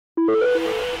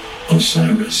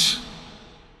Osiris.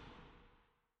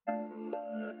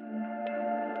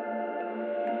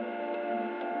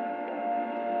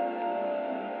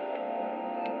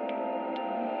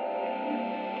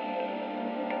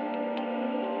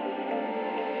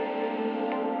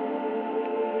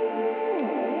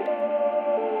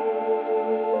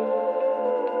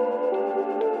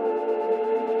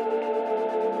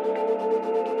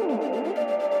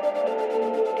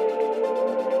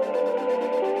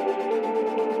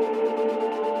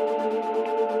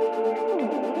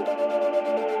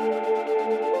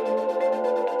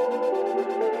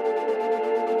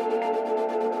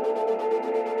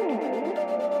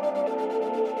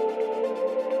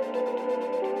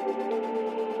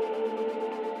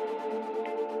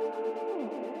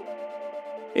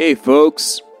 Hey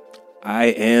folks, I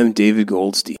am David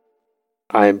Goldstein.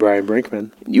 I am Brian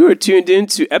Brinkman. You are tuned in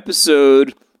to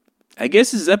episode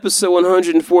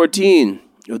 114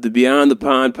 of the Beyond the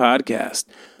Pond podcast.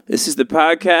 This is the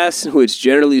podcast in which,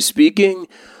 generally speaking,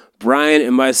 Brian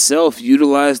and myself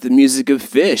utilize the music of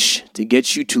Phish to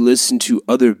get you to listen to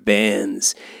other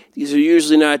bands. These are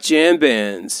usually not jam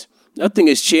bands. Nothing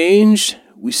has changed.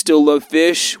 We still love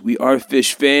Phish. We are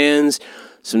Phish fans.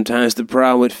 Sometimes the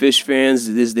problem with Phish fans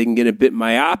is they can get a bit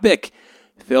myopic,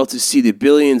 fail to see the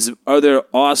billions of other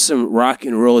awesome rock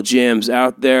and roll jams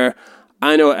out there.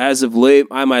 I know as of late,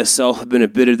 I myself have been a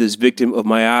bit of this victim of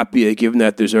myopia, given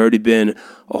that there's already been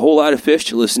a whole lot of Phish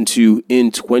to listen to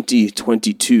in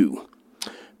 2022.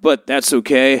 But that's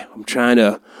okay. I'm trying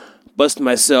to bust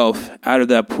myself out of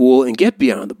that pool and get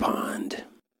beyond the pond.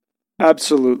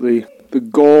 Absolutely. The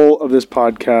goal of this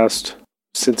podcast,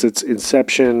 since its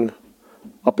inception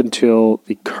up until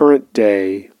the current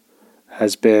day,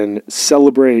 has been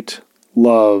celebrate,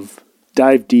 love,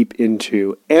 dive deep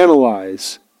into,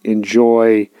 analyze,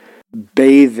 enjoy,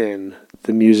 bathe in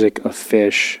the music of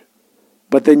Phish,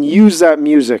 but then use that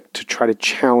music to try to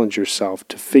challenge yourself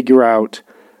to figure out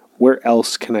where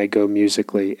else can I go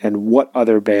musically and what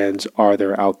other bands are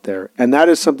there out there. And that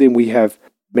is something we have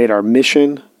made our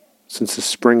mission since the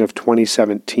spring of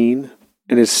 2017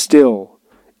 and is still,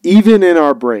 even in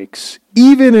our breaks,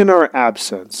 even in our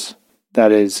absence,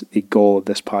 that is the goal of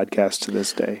this podcast to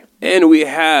this day. And we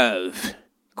have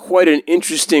quite an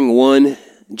interesting one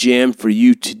jam for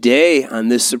you today on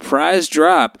this surprise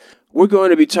drop. We're going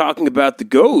to be talking about The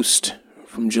Ghost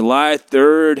from July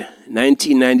 3rd,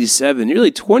 1997,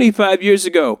 nearly 25 years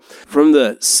ago, from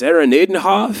the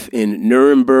Serenadenhof in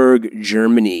Nuremberg,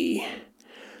 Germany.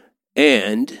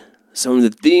 And some of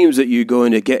the themes that you're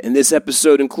going to get in this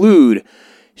episode include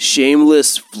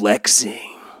shameless flexing,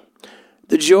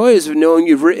 the joys of knowing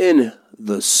you've written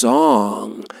the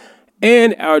song,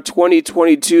 and our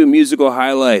 2022 musical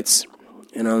highlights.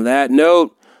 And on that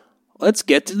note, let's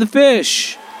get to the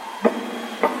Phish. I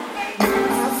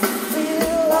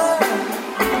feel like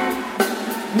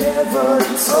never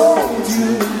told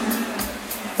you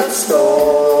the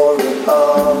story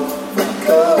of the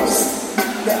ghost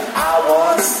that I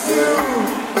once knew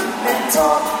and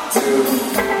talked to.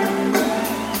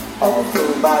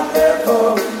 Although I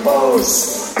never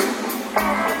boast,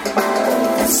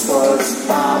 this was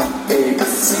my big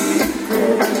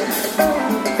secret.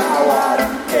 How I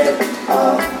get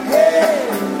ahead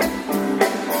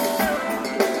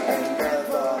and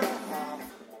never have.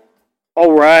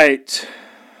 All right.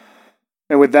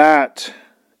 And with that,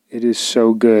 it is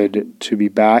so good to be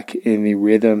back in the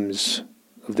rhythms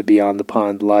of the Beyond the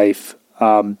Pond life.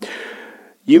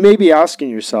 You may be asking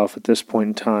yourself at this point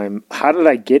in time, how did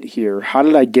I get here? How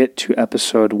did I get to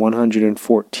episode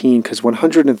 114? Because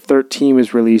 113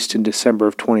 was released in December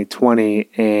of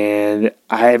 2020, and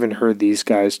I haven't heard these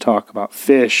guys talk about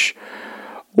Phish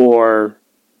or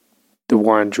the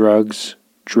war on drugs,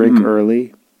 drink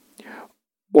early,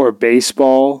 or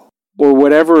baseball, or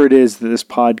whatever it is that this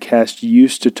podcast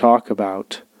used to talk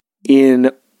about in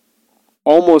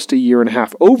almost a year and a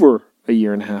half, over a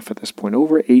year and a half at this point,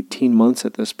 over 18 months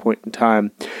at this point in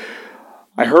time.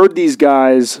 I heard these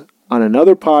guys on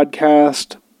another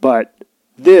podcast, but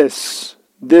this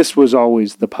was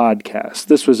always the podcast.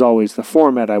 This was always the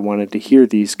format I wanted to hear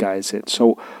these guys in.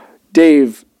 So,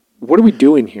 Dave, what are we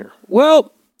doing here?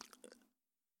 Well,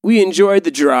 we enjoyed the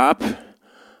drop.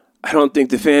 I don't think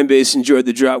the fan base enjoyed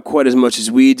the drop quite as much as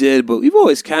we did, but we've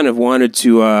always kind of wanted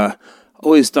to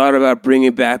always thought about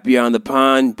bringing back Beyond the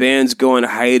Pond. Bands go on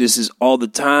hiatuses all the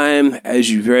time,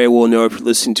 as you very well know if you're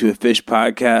listening to a Phish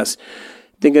podcast.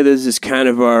 Think of this as kind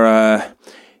of our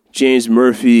James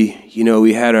Murphy. You know,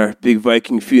 we had our big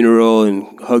Viking funeral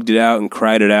and hugged it out and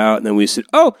cried it out, and then we said,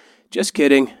 oh, just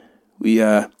kidding. We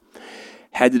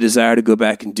had the desire to go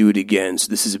back and do it again, so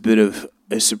this is a bit of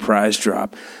a surprise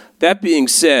drop. That being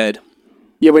said,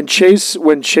 Yeah, when Chase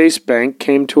Bank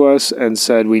came to us and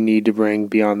said we need to bring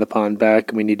Beyond the Pond back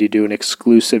and we need to do an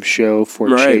exclusive show for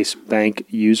Chase Bank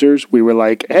users, we were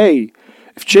like, hey,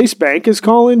 if Chase Bank is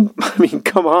calling, I mean,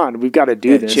 come on, we've got to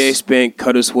do this. Chase Bank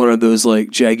cut us one of those like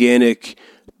gigantic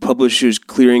Publishers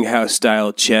Clearinghouse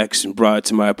style checks and brought it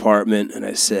to my apartment, and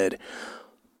I said,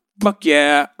 fuck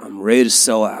yeah, I'm ready to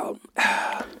sell out.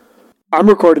 I'm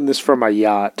recording this from my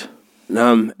yacht. And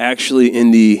I'm actually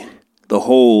in the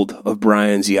hold of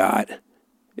Brian's yacht.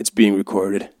 It's being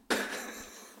recorded.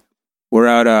 We're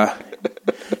out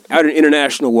in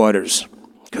international waters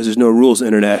because there's no rules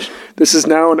international. This is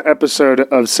now an episode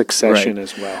of Succession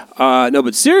as well. No,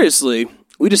 but seriously,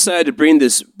 we decided to bring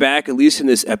this back, at least in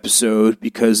this episode,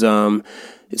 because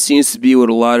it seems to be what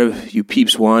a lot of you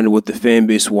peeps wanted, what the fan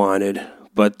base wanted.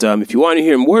 But if you want to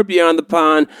hear more Beyond the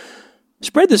Pond,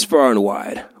 spread this far and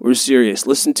wide. We're serious.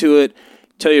 Listen to it.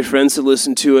 Tell your friends to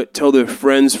listen to it. Tell their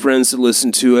friends to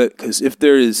listen to it. Because if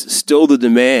there is still the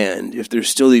demand, if there's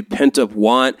still the pent-up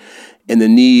want and the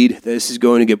need that this is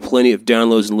going to get plenty of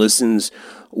downloads and listens,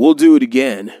 we'll do it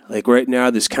again. Like right now,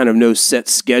 there's kind of no set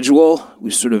schedule. We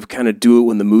sort of kind of do it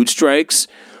when the mood strikes.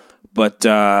 But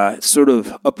it's sort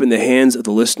of up in the hands of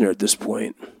the listener at this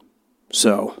point.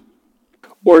 So.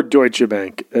 Or Deutsche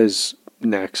Bank is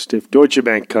next. If Deutsche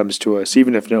Bank comes to us,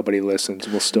 even if nobody listens,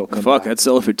 we'll still come back. I'd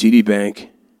sell it for TD Bank.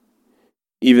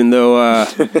 Even though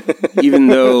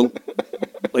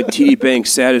like TD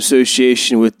Bank's sad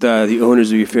association with the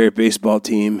owners of your favorite baseball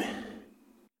team.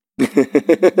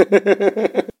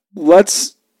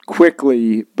 Let's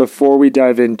quickly, before we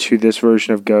dive into this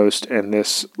version of Ghost and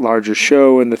this larger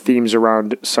show and the themes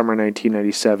around summer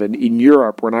 1997 in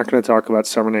Europe, we're not going to talk about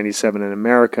summer 97 in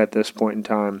America at this point in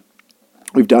time.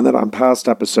 We've done that on past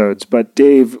episodes, but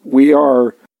Dave,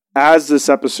 as this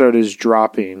episode is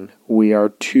dropping, we are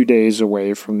 2 days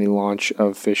away from the launch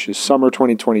of Phish's Summer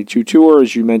 2022 tour.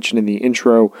 As you mentioned in the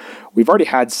intro, we've already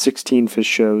had 16 Phish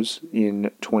shows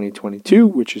in 2022,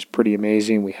 which is pretty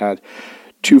amazing. We had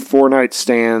 2 4-night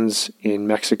stands in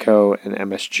Mexico and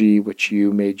MSG, which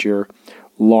you made your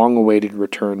long-awaited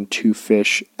return to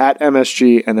Phish at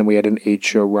MSG, and then we had an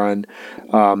 8-show run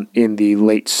in the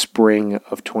late spring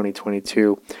of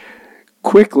 2022.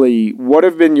 Quickly, what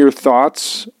have been your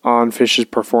thoughts on Phish's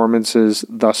performances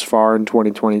thus far in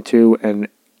 2022? And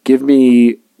give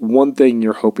me one thing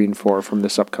you're hoping for from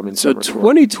this upcoming summer tour.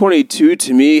 2022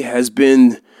 to me has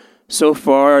been so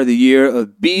far the year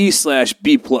of B/B+.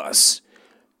 Phish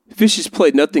has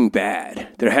played nothing bad.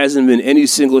 There hasn't been any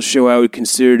single show I would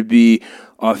consider to be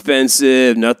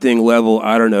offensive, nothing level,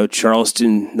 I don't know,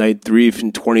 Charleston Night 3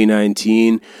 from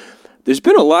 2019. There's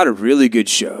been a lot of really good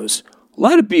shows. A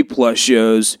lot of B+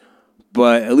 shows,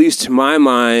 but at least to my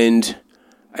mind,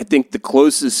 I think the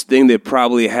closest thing they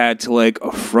probably had to like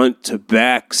a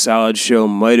front-to-back solid show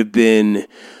might have been,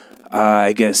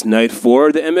 I guess, Night 4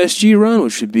 of the MSG run,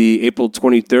 which would be April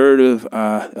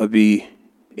 23rd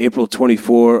April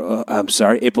 23rd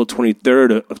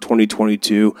of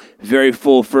 2022. Very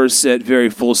full first set, very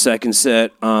full second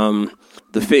set.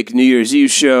 The fake New Year's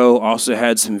Eve show also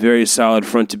had some very solid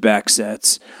front-to-back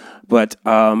sets. But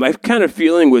I kind of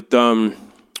feeling with,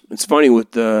 it's funny,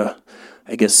 with the,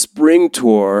 I guess, spring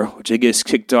tour, which I guess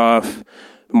kicked off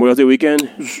Memorial Day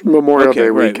weekend? Memorial Day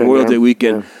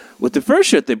weekend. Yeah. With the first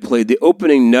show they played, the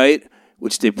opening night,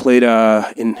 which they played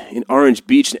in Orange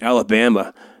Beach in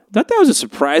Alabama, I thought that was a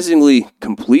surprisingly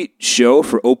complete show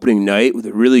for opening night with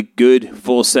a really good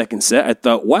full second set. I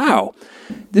thought, wow,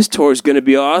 this tour is going to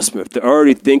be awesome if they're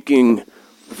already thinking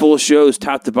full shows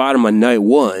top to bottom on night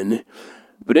 1.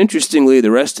 But interestingly,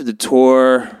 the rest of the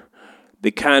tour,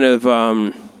 they kind of,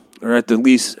 or at the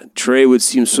least, Trey would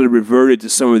seem sort of reverted to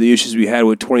some of the issues we had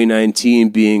with 2019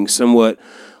 being somewhat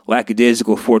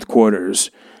lackadaisical fourth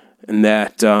quarters. And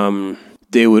that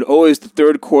they would always, the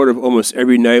third quarter of almost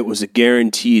every night was a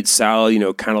guaranteed solid,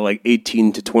 kind of like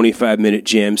 18 to 25 minute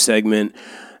jam segment.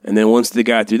 And then once they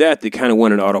got through that, they kind of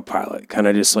went on autopilot, kind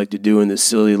of just like to do in the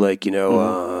silly,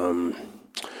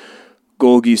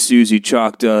 Golgi Susie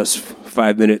Chalk Dust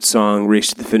 5-minute song race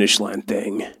to the finish line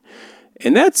thing.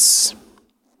 And that's,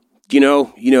 you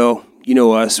know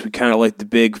us, we kind of like the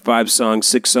big 5-song,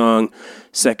 6-song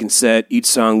second set. Each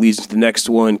song leads to the next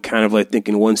one, kind of like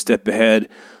thinking one step ahead,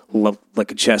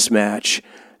 like a chess match.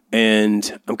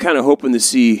 And I'm kind of hoping to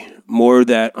see more of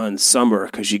that on summer,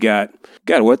 because you got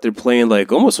what, they're playing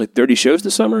almost 30 shows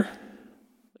this summer?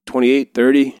 28,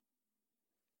 30?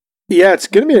 Yeah, it's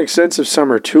going to be an extensive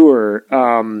summer tour.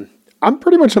 I'm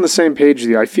pretty much on the same page with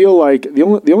you. I feel like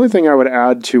the only thing I would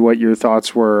add to what your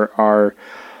thoughts are,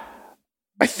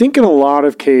 I think in a lot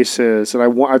of cases, and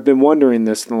I've been wondering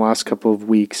this in the last couple of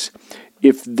weeks,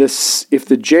 if the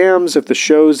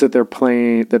shows that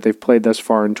they've played thus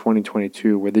far in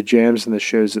 2022 were the jams and the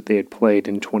shows that they had played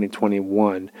in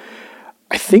 2021,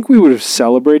 I think we would have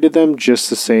celebrated them just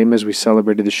the same as we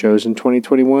celebrated the shows in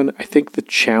 2021. I think the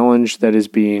challenge that is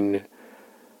being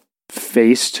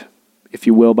faced, if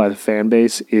you will, by the fan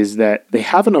base is that they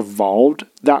haven't evolved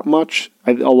that much.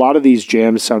 A lot of these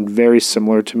jams sound very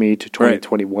similar to me to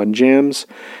 2021 jams.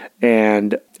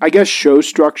 And I guess show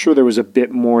structure, there was a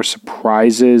bit more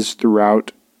surprises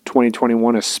throughout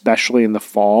 2021, especially in the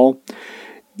fall.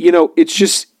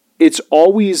 It's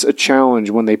always a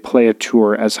challenge when they play a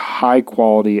tour as high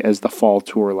quality as the fall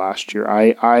tour last year.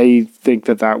 I think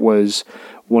that was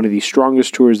one of the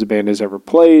strongest tours the band has ever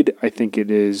played. I think it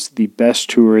is the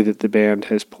best tour that the band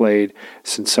has played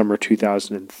since summer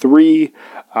 2003.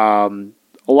 A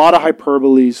lot of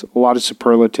hyperboles, a lot of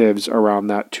superlatives around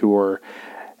that tour.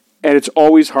 And it's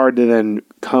always hard to then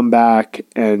come back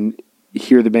and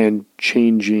hear the band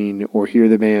changing or hear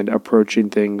the band approaching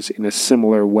things in a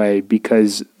similar way,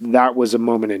 because that was a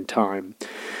moment in time.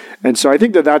 And so I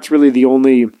think that's really the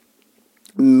only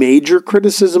major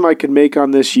criticism I could make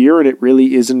on this year, and it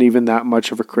really isn't even that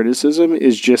much of a criticism,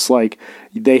 is just like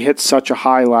they hit such a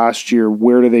high last year.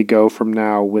 Where do they go from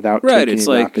now without taking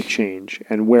a rapid change?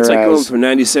 And whereas it's like going from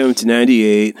 97 to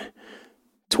 98,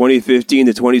 2015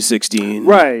 to 2016.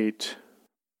 Right.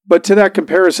 But to that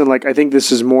comparison, like, I think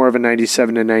this is more of a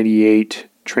 97 to 98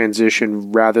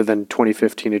 transition rather than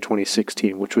 2015 to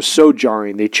 2016, which was so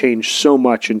jarring. They changed so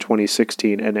much in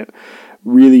 2016, and it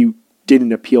really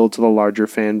didn't appeal to the larger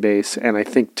fan base. And I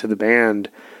think to the band,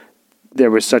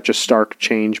 there was such a stark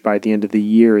change by the end of the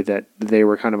year that they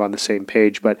were kind of on the same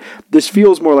page. But this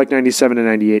feels more like 97 to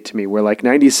 98 to me, where like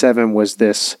 97 was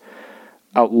this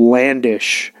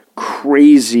outlandish,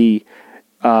 crazy,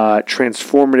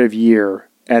 transformative year.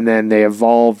 And then they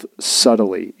evolve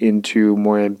subtly into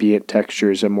more ambient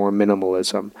textures and more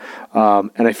minimalism.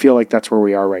 And I feel like that's where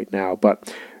we are right now.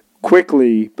 But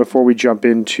quickly, before we jump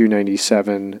into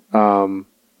 97,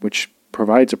 which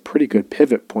provides a pretty good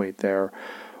pivot point there,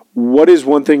 what is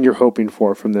one thing you're hoping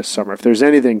for from this summer? If there's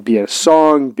anything, be it a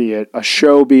song, be it a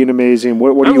show being amazing, what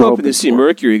are you hoping for? I'm hoping to see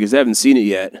Mercury because I haven't seen it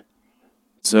yet.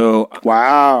 So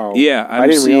wow, yeah, I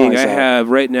have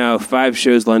right now 5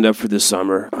 shows lined up for this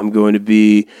summer. I'm going to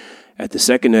be at the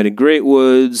second night of Great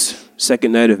Woods,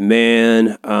 second night of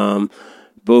Man,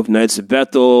 both nights of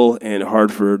Bethel and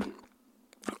Hartford.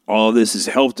 All of this is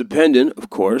health dependent,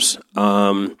 of course.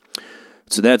 So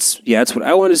that's what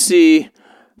I want to see.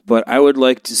 But I would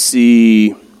like to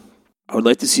see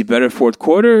better fourth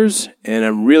quarters, and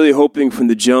I'm really hoping from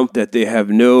the jump that they have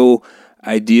no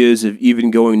ideas of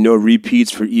even going no repeats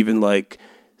for even like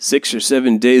 6 or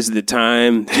 7 days at a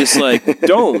time. Just like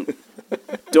don't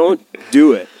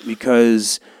do it,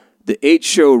 because the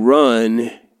 8-show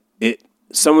run,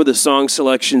 some of the song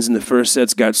selections in the first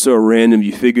sets got so random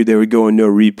you figured they were going no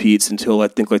repeats until I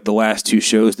think like the last 2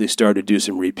 shows they started to do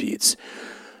some repeats.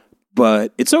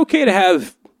 But it's okay to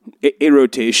have a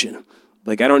rotation.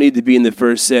 Like, I don't need to be in the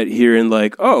first set hearing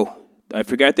like, oh, I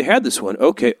forgot they had this one.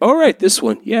 Okay. All right. This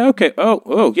one. Yeah. Okay.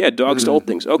 Oh yeah. Dog Stole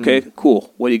Things. Okay.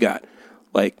 Cool. What do you got?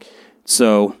 Like,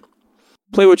 so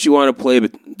play what you want to play,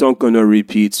 but don't go no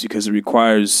repeats because it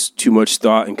requires too much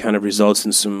thought and kind of results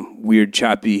in some weird,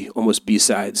 choppy, almost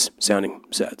B-sides sounding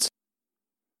sets.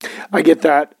 I get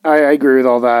that. I agree with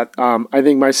all that. I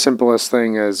think my simplest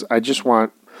thing is I just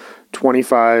want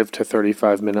 25 to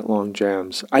 35 minute long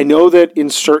jams. I know that in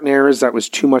certain eras that was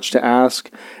too much to ask.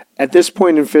 At this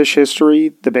point in Phish history,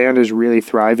 the band is really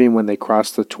thriving when they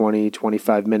cross the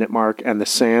 20-25 minute mark, and The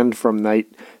Sand from night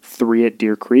 3 at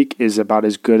Deer Creek is about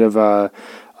as good of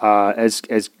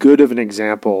as good of an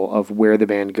example of where the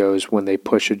band goes when they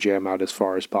push a jam out as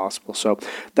far as possible. So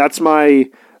that's the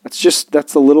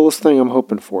littlest thing I'm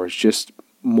hoping for. It's just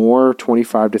more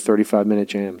 25 to 35 minute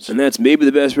jams, and that's maybe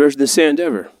the best version of The Sand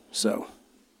ever. So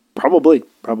probably.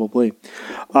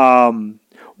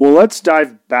 Well, let's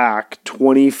dive back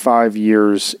 25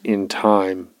 years in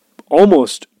time,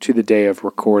 almost to the day of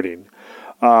recording,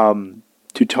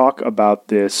 to talk about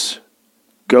this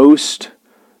Ghost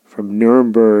from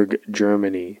Nuremberg,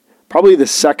 Germany. Probably the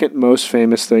second most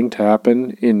famous thing to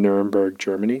happen in Nuremberg,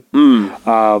 Germany.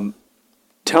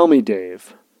 Tell me,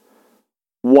 Dave,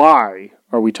 why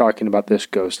are we talking about this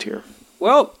Ghost here?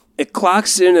 Well, it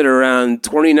clocks in at around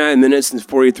 29 minutes and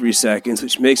 43 seconds,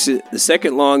 which makes it the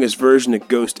second longest version of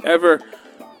Ghost ever,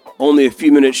 only a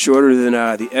few minutes shorter than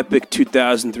the epic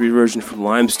 2003 version from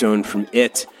Limestone from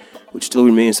It, which still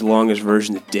remains the longest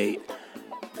version to date.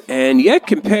 And yet,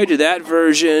 compared to that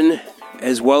version,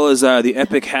 as well as the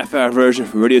epic half-hour version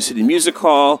from Radio City Music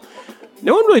Hall,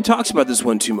 No one really talks about this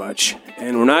one too much,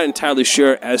 and we're not entirely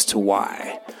sure as to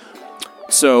why.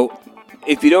 So,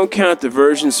 if you don't count the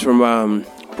versions from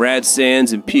Brad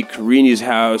Sands and Pete Carini's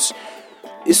house,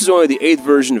 this is only the 8th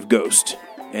version of Ghost,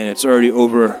 and it's already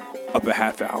up a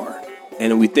half hour.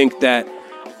 And we think that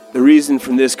the reason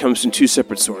from this comes from 2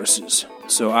 separate sources.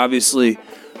 So obviously,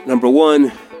 number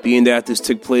one, being that this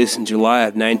took place in July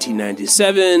of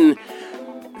 1997,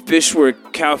 Phish were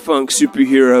cowfunk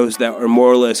superheroes that were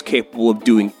more or less capable of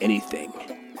doing anything.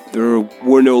 There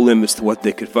were no limits to what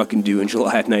they could fucking do in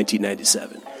July of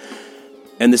 1997.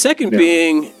 And the second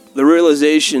being the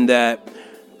realization that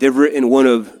they've written one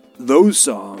of those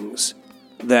songs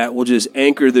that will just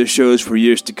anchor their shows for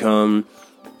years to come,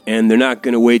 and they're not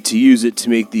going to wait to use it to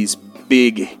make these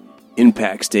big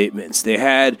impact statements.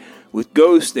 With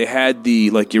Ghost, they had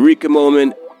the Eureka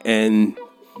moment, and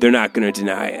they're not going to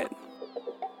deny it.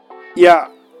 Yeah.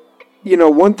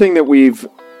 One thing that we've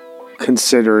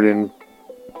considered in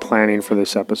planning for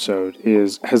this episode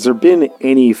is, has there been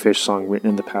any Phish song written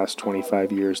in the past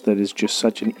 25 years that is just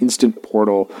such an instant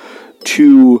portal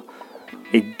to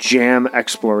a jam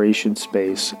exploration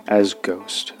space as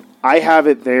Ghost? I have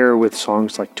it there with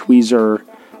songs like Tweezer,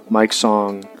 Mike's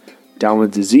Song, Down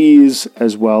with Disease,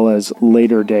 as well as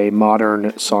later day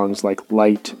modern songs like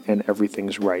Light and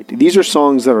Everything's Right. These are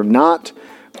songs that are not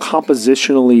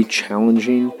compositionally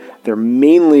challenging. They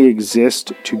mainly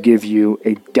exist to give you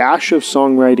a dash of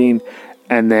songwriting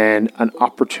and then an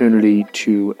opportunity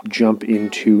to jump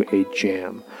into a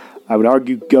jam. I would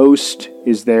argue Ghost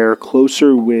is there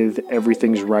closer with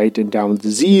Everything's Right and Down with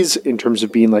Disease in terms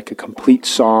of being like a complete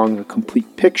song, a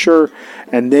complete picture,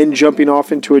 and then jumping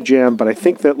off into a jam. But I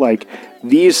think that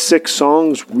these 6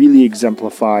 songs really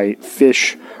exemplify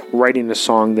Phish writing a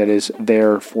song that is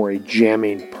there for a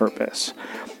jamming purpose.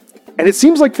 And it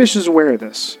seems like Phish is aware of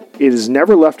this. It has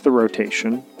never left the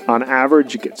rotation. On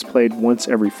average, it gets played once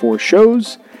every 4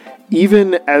 shows.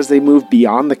 Even as they move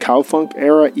beyond the cowfunk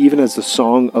era, even as the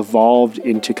song evolved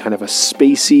into kind of a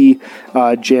spacey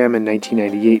jam in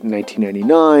 1998 and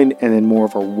 1999, and then more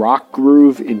of a rock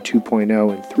groove in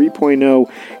 2.0 and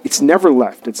 3.0, it's never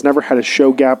left. It's never had a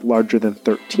show gap larger than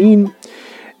 13.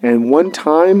 And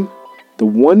the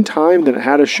one time that it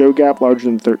had a show gap larger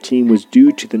than 13 was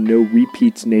due to the no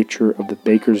repeats nature of the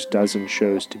Baker's Dozen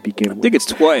shows to begin with. I think it's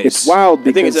twice. It's wild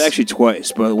because... I think it's actually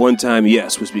twice, but one time,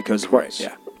 yes, was because twice.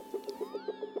 Yeah.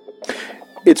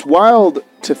 It's wild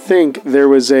to think there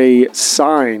was a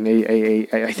sign, I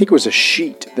think it was a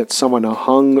sheet that someone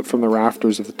hung from the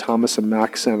rafters of the Thomas and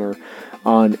Mack Center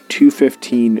on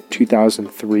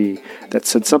 2/15/2003 that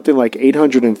said something like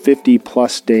 850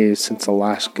 plus days since the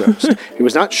last Ghost. It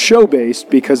was not show-based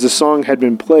because the song had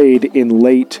been played in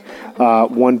late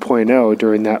 1.0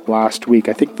 during that last week.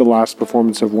 I think the last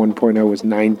performance of 1.0 was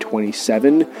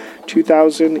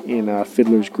 9/27/2000 in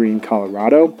Fiddler's Green,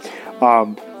 Colorado.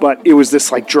 But it was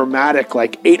this dramatic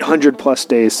 800 plus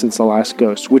days since the last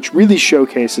Ghost, which really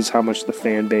showcases how much the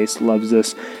fan base loves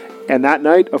this. And that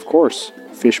night, of course,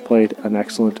 Phish played an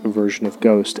excellent version of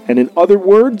Ghost. And in other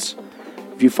words,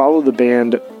 if you follow the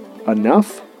band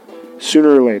enough,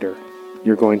 sooner or later,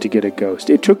 you're going to get a Ghost.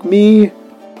 It took me,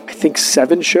 I think,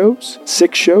 6 shows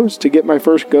to get my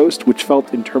first Ghost, which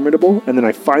felt interminable. And then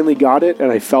I finally got it,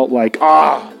 and I felt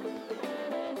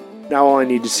now all I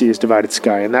need to see is Divided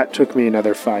Sky, and that took me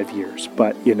another 5 years.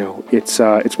 But,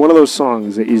 it's one of those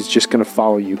songs that is just going to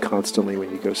follow you constantly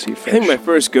when you go see Phish. I think my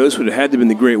first Ghost would have had to have been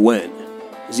The Great When.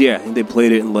 Yeah, I think they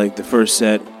played it in the first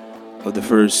set of the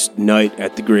first night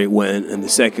at The Great When, and the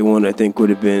second one I think would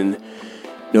have been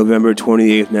November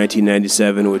 28th,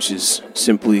 1997, which is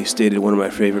simply stated one of my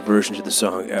favorite versions of the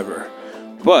song ever.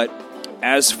 But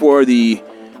as for the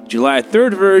July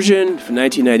 3rd version from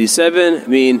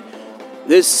 1997,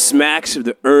 this smacks of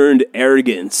the earned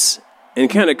arrogance and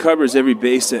kind of covers every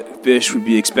base that Phish would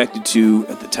be expected to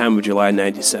at the time of July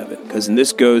 97. Because in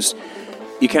this Ghost,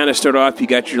 you kind of start off, you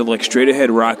got your straight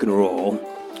ahead rock and roll,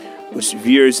 which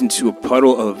veers into a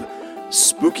puddle of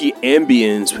spooky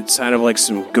ambience with kind of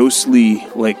some ghostly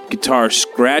guitar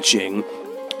scratching.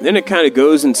 Then it kind of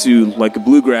goes into a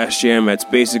bluegrass jam that's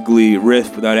basically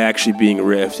riff without actually being a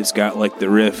riff. It's got the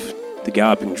riff, the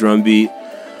galloping drum beat,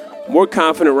 more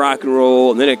confident rock and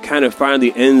roll, and then it kind of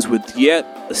finally ends with yet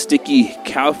a sticky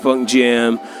cowfunk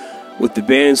jam with the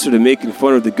band sort of making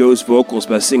fun of the Ghost vocals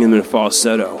by singing them in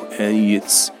falsetto. And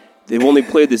they've only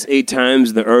played this 8 times,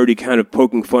 and they're already kind of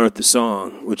poking fun at the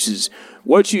song, which is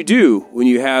what you do when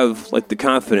you have the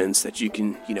confidence that you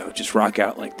can, just rock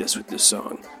out like this with this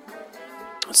song.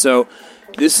 So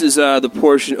this is the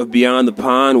portion of Beyond the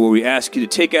Pond where we ask you to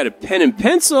take out a pen and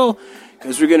pencil,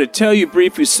 because we're going to tell you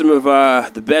briefly some of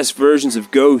the best versions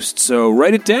of Ghost. So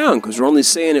write it down, because we're only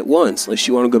saying it once, unless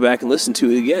you want to go back and listen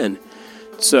to it again.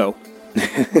 So...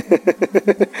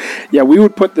 Yeah, we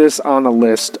would put this on a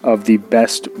list of the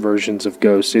best versions of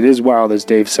Ghost. It is wild, as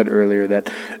Dave said earlier,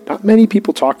 that not many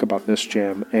people talk about this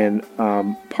jam, and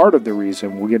part of the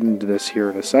reason, we'll get into this here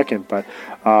in a second, but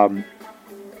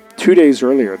 2 days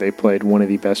earlier they played one of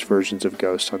the best versions of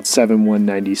Ghost on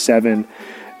 7/1/97,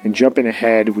 and jumping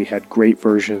ahead, we had great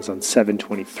versions on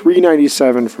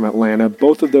 7/23/97 from Atlanta.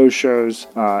 Both of those shows,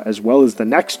 as well as the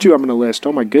next two I'm going to list,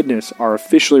 oh my goodness, are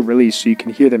officially released, so you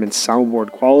can hear them in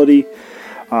soundboard quality.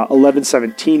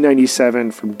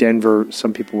 11/17/97 from Denver.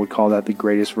 Some people would call that the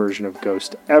greatest version of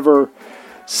Ghost ever.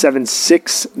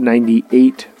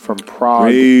 7/6/98 from Prague.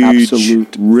 Rage.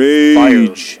 Absolute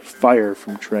Rage. Fire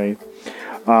from Trey.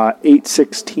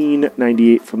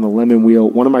 8/16/98 from the Lemon Wheel.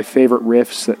 One of my favorite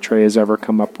riffs that Trey has ever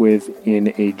come up with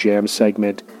in a jam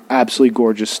segment. Absolutely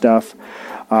gorgeous stuff.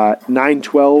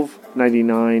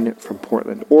 9/12/99 from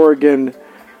Portland, Oregon.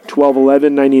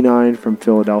 12/11/99 from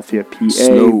Philadelphia, PA.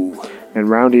 Slow. And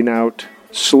rounding out,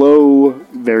 slow,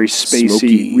 very spacey,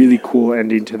 Smoky. really cool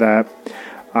ending to that.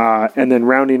 And then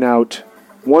rounding out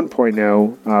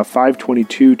 1.0,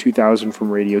 5/22/2000 from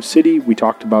Radio City. We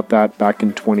talked about that back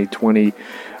in 2020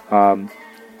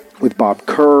 with Bob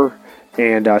Kerr.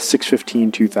 And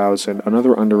 6/15/2000,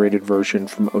 another underrated version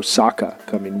from Osaka,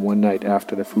 coming one night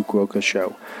after the Fukuoka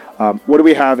show. What do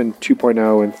we have in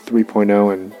 2.0 and 3.0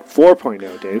 and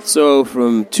 4.0, Dave? So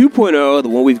from 2.0, the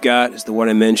one we've got is the one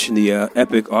I mentioned, the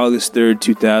epic August 3rd,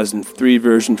 2003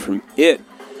 version from It.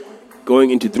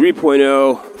 Going into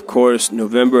 3.0, of course,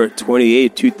 November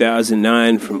 28th,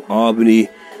 2009 from Albany,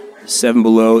 7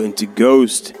 Below into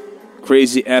Ghost.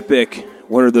 Crazy epic.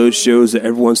 One of those shows that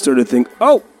everyone started to think,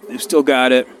 oh, they've still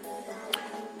got it.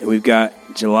 And we've got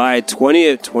July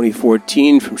 20th,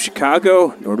 2014 from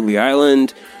Chicago, Northerly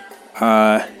Island.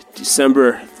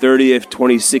 December 30th,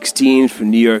 2016 from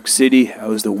New York City. That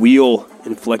was the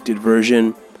wheel-inflected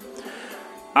version.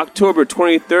 October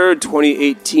 23rd,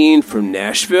 2018 from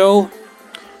Nashville.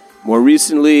 More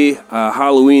recently,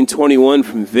 Halloween 21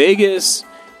 from Vegas.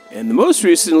 And the most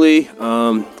recently,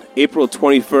 April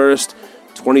 21st,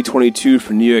 2022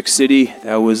 from New York City.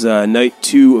 That was night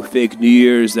 2 of Fake New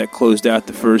Year's that closed out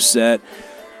the first set.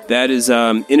 That is,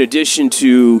 in addition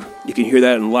to, you can hear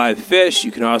that in Live Fish.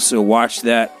 You can also watch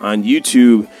that on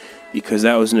YouTube because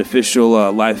that was an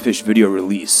official Live Fish video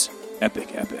release. Epic.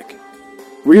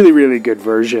 Really, really good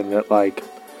version that, like,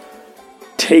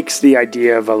 takes the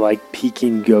idea of a,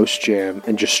 peaking Ghost jam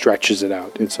and just stretches it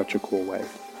out in such a cool way.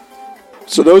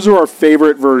 So those are our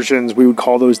favorite versions. We would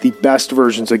call those the best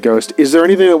versions of Ghost. Is there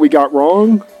anything that we got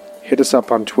wrong? Hit us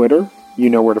up on Twitter.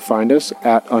 You know where to find us,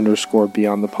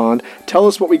 @_Beyond the Pond. Tell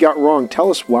us what we got wrong.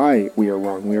 Tell us why we are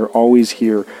wrong. We are always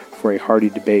here for a hearty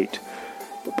debate.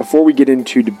 But before we get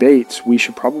into debates, we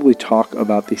should probably talk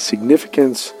about the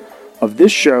significance of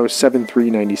this show,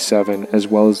 7/3/97, as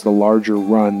well as the larger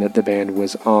run that the band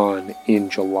was on in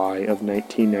July of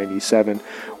 1997.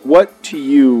 What to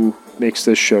you makes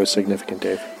this show significant,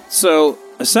 Dave? So,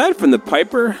 aside from the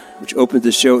Piper, which opened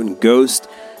the show in Ghost,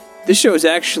 this show is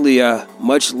actually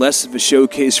much less of a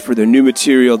showcase for their new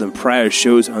material than prior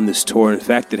shows on this tour. In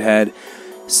fact, it had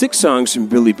 6 songs from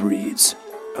Billy Breeds.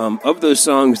 Of those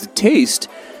songs, The Taste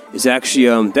is actually,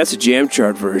 that's a jam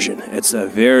chart version. It's a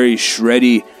very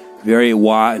shreddy, very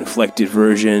wah-inflected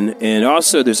version. And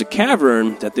also, there's a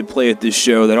cavern that they play at this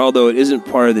show that, although it isn't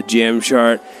part of the jam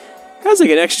chart, has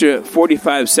like an extra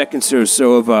 45 seconds or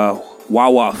so of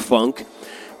wah-wah funk,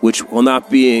 which, while not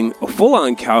being a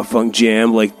full-on cow-funk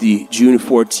jam like the June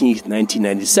 14th,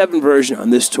 1997 version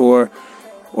on this tour,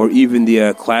 or even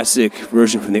the classic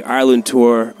version from the Ireland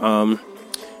tour,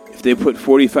 if they put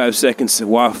 45 seconds of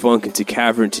wah-funk into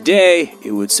Cavern today,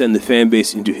 it would send the fan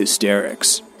base into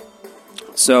hysterics.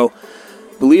 So,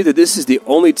 believe that this is the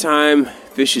only time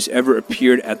Fish has ever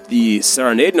appeared at the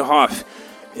Sarnadenhof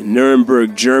in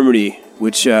Nuremberg, Germany,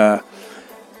 which,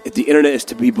 if the internet is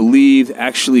to be believed,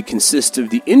 actually consists of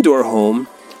the indoor home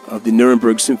of the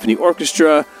Nuremberg Symphony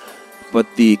Orchestra, but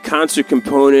the concert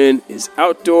component is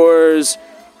outdoors,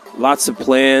 lots of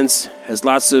plants, has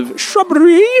lots of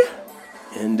shrubbery,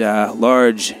 and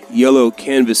large yellow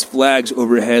canvas flags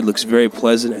overhead. Looks very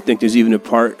pleasant. I think there's even a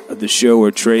part of the show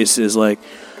where Trey says, like,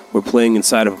 we're playing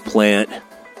inside of a plant.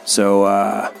 So,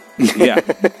 yeah.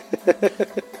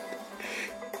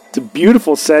 It's a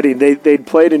beautiful setting. They'd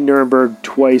played in Nuremberg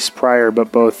twice prior,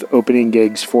 but both opening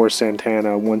gigs for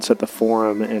Santana, once at the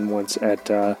Forum and once at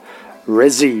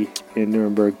Resi in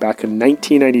Nuremberg back in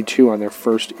 1992 on their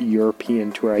first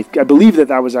European tour. I believe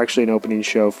that was actually an opening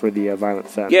show for the Violent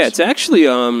Femmes. Yeah, it's actually,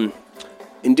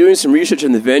 in doing some research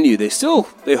on the venue, they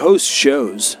host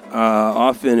shows.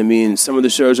 Often, I mean, some of the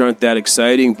shows aren't that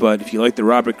exciting, but if you like the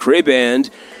Robert Cray Band,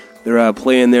 they're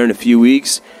playing there in a few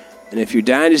weeks. And if you're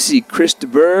dying to see Chris de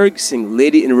Burgh sing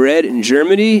Lady in Red in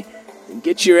Germany, then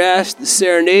get your ass to the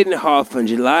Serenadenhof on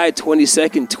July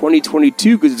 22nd,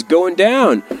 2022, because it's going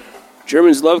down.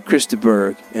 Germans love Chris de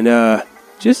Burgh. And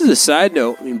just as a side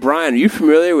note, I mean, Brian, are you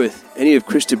familiar with any of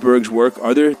Chris de Burgh's work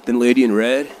other than Lady in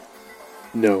Red?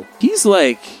 No. He's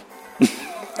like...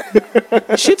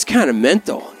 shit's kind of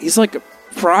mental. He's like a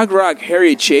prog rock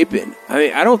Harry Chapin. I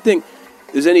mean, I don't think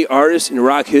there's any artist in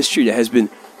rock history that has been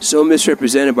so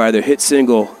misrepresented by their hit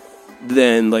single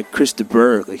than like Chris de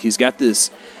Burgh. Like, he's got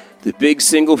this... The big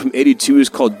single from 82 is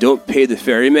called Don't Pay the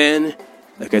Ferryman.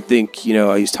 Like, I think, you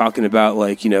know, he's talking about,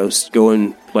 like, you know,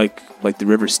 going like the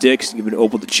river Styx, giving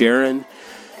Opal to Charon.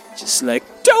 Just like,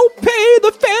 don't pay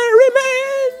the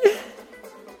ferryman!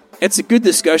 It's a good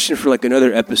discussion for, like,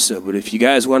 another episode, but if you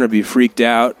guys want to be freaked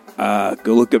out,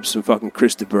 go look up some fucking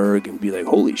Chris de Burgh and be like,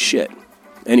 holy shit.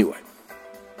 Anyway.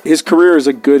 His career is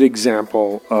a good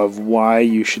example of why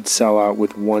you should sell out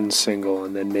with one single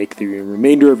and then make the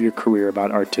remainder of your career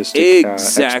about artistic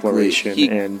exploration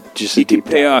and just he could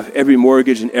pay off every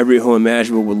mortgage and every home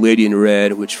imaginable with Lady in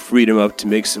Red, which freed him up to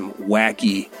make some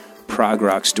wacky prog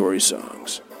rock story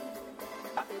songs.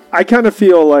 I kind of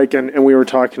feel like, and we were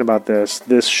talking about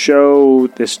this show,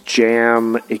 this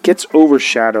jam, it gets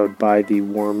overshadowed by the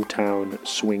Wormtown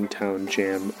Swingtown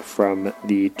jam from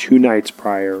the 2 nights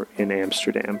prior in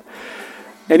Amsterdam.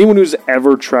 Anyone who's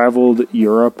ever traveled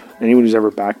Europe, anyone who's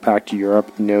ever backpacked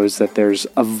Europe knows that there's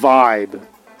a vibe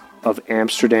of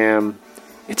Amsterdam.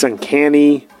 It's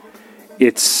uncanny.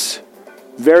 It's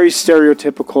very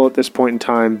stereotypical at this point in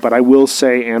time, but I will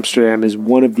say Amsterdam is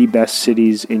one of the best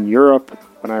cities in Europe.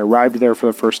 When I arrived there for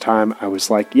the first time, I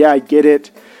was like, yeah, I get it.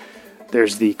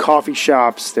 There's the coffee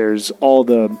shops. There's all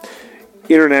the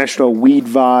international weed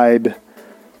vibe.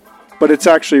 But it's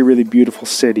actually a really beautiful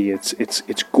city.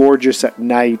 It's gorgeous at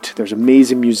night. There's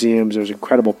amazing museums. There's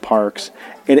incredible parks.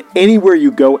 And anywhere you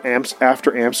go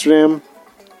after Amsterdam,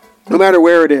 no matter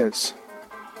where it is,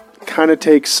 it kind of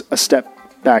takes a step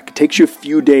back. It takes you a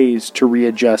few days to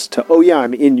readjust to, oh yeah,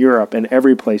 I'm in Europe, and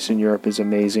every place in Europe is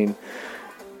amazing.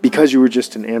 Because you were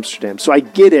just in Amsterdam. So I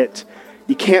get it.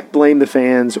 You can't blame the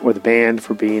fans or the band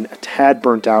for being a tad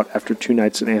burnt out after 2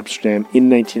 nights in Amsterdam in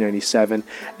 1997.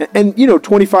 And, you know,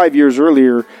 25 years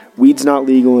earlier, weed's not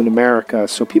legal in America,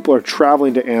 so people are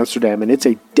traveling to Amsterdam, and it's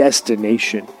a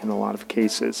destination in a lot of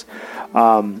cases.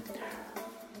 I've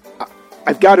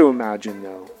got to imagine,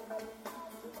 though,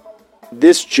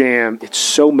 this jam, it's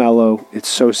so mellow, it's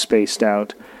so spaced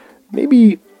out.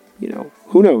 Maybe, you know,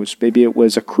 who knows? Maybe it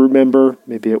was a crew member.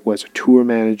 Maybe it was a tour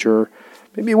manager.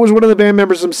 Maybe it was one of the band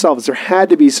members themselves. There had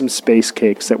to be some space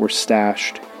cakes that were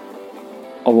stashed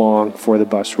along for the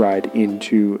bus ride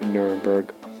into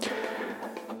Nuremberg.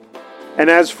 And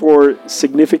as for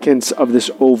significance of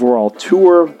this overall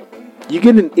tour, you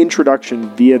get an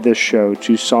introduction via this show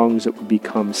to songs that would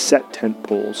become set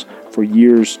tentpoles for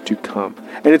years to come.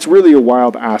 And it's really a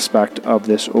wild aspect of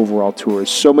this overall tour.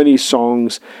 So many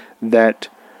songs that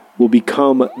will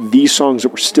become these songs that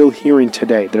we're still hearing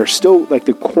today, that are still like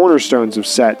the cornerstones of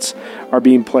sets, are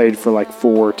being played for like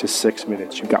 4 to 6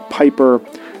 minutes. You've got Piper,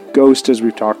 Ghost, as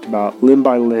we've talked about, Limb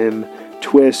by Limb,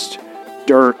 Twist,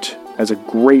 Dirt as a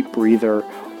great breather.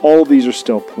 All of these are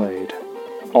still played.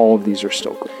 All of these are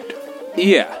still great.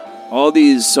 Yeah, all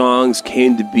these songs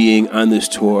came to being on this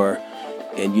tour,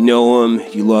 and you know them,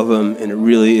 you love them, and it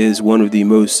really is one of the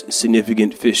most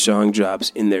significant Phish song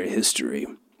drops in their history.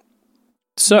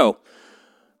 So,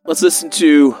 let's listen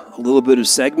to a little bit of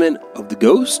segment of The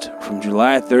Ghost from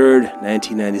July 3rd,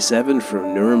 1997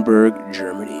 from Nuremberg,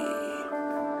 Germany.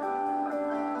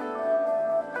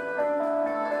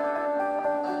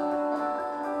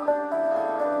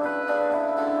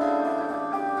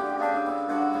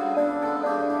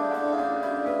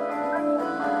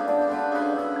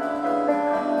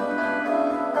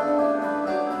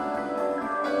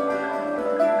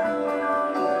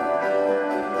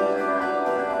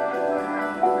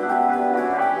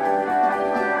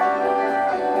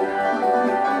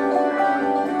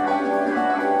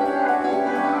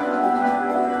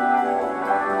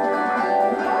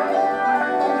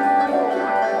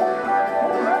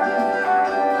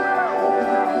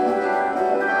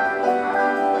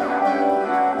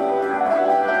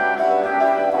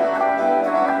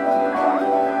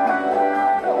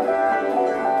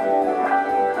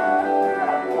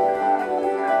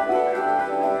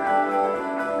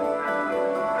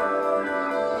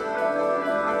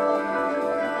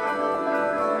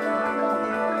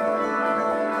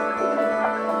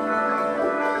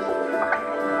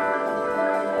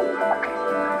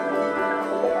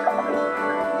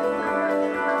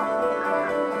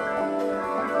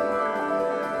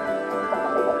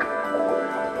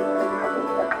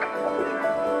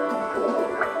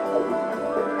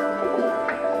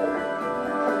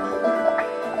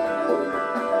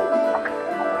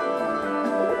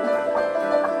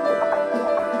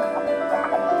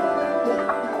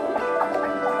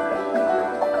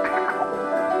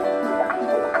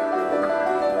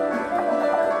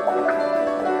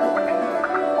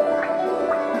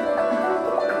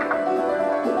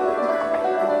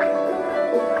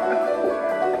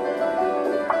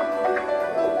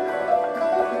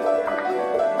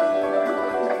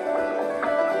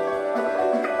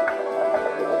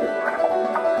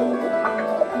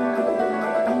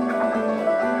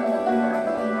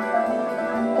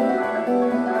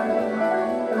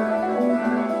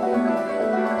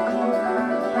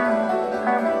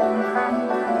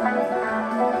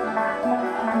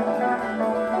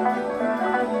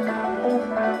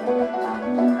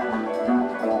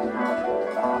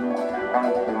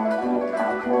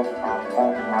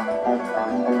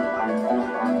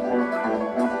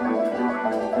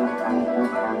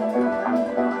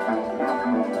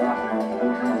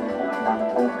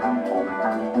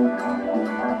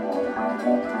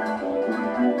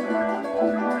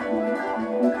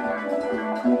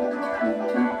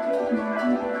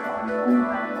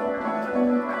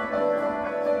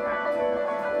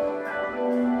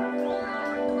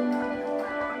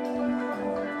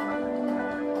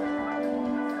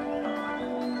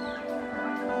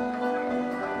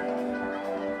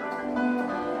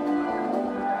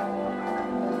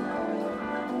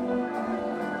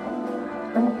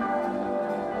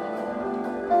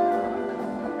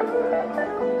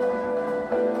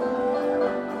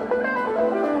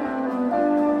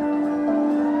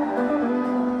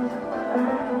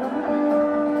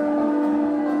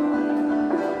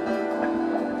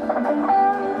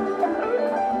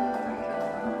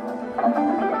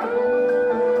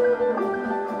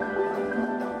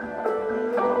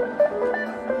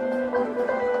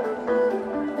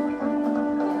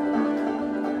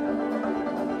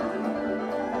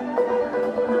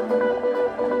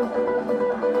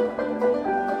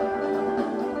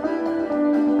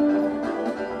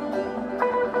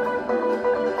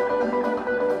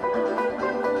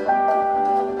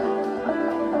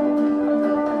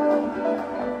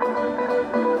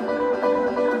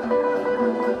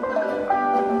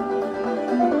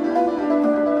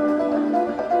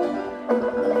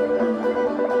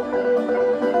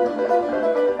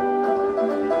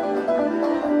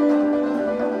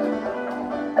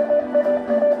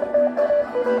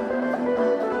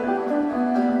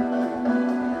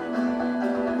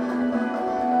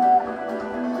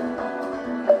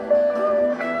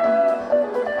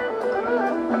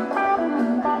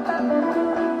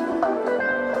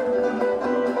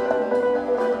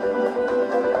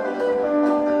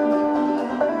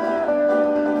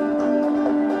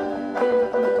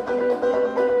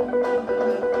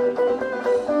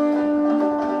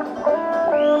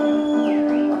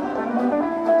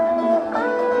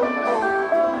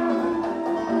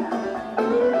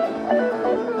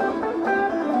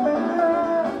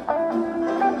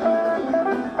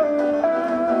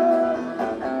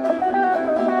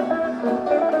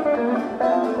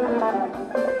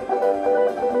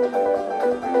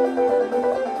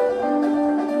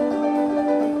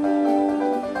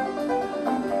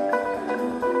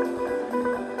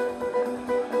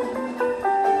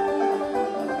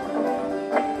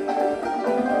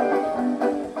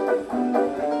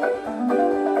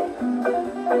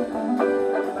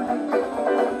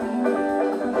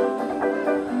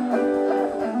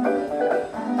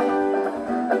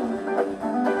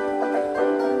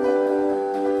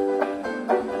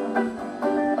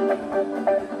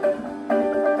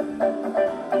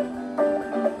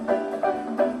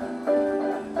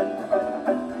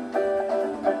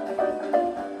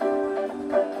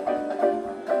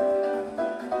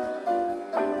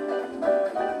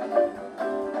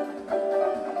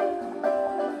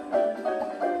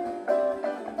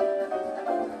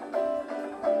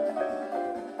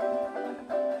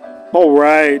 All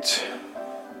right.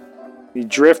 You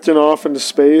drifting off into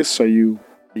space? Are you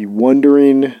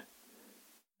wondering,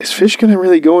 is Fish going to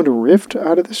really go into Rift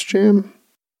out of this jam?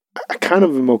 I kind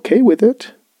of am okay with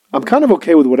it. I'm kind of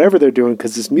okay with whatever they're doing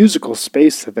because this musical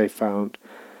space that they found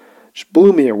just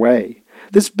blew me away.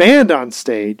 This band on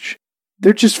stage,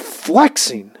 they're just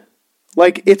flexing.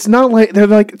 Like, it's not like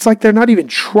it's like they're not even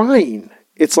trying.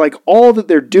 It's like all that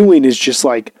they're doing is just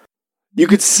like, you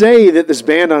could say that this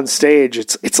band on stage,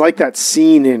 it's like that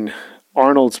scene in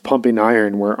Arnold's Pumping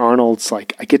Iron where Arnold's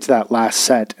like, I get to that last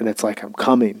set and it's like, I'm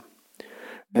coming.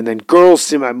 And then girls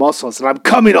see my muscles and I'm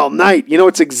coming all night. You know,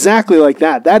 it's exactly like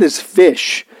that. That is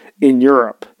Fish in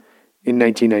Europe in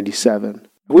 1997.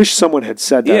 I wish someone had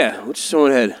said that. Yeah, I wish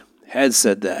someone had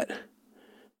said that.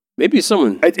 Maybe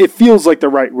someone... It feels like the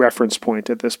right reference point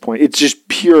at this point. It's just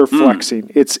pure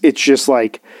flexing. It's just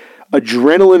like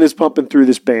adrenaline is pumping through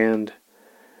this band.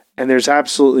 And there's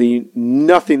absolutely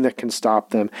nothing that can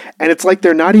stop them. And it's like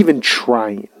they're not even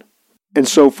trying. And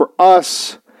so for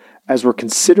us, as we're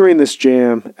considering this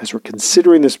jam, as we're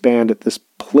considering this band at this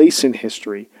place in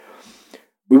history,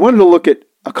 we wanted to look at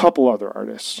a couple other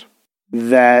artists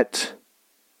that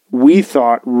we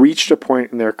thought reached a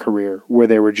point in their career where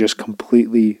they were just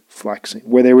completely flexing,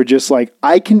 where they were just like,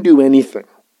 I can do anything.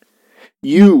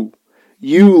 You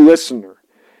listener,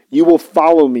 you will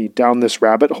follow me down this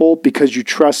rabbit hole because you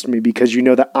trust me, because you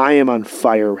know that I am on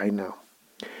fire right now.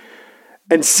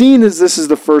 And seeing as this is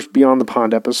the first Beyond the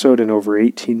Pond episode in over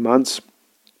 18 months,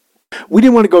 we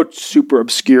didn't want to go super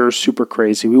obscure, super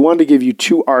crazy. We wanted to give you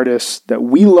two artists that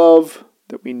we love,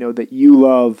 that we know that you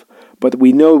love, but that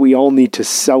we know we all need to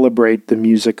celebrate the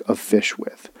music of Fish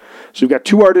with. So we've got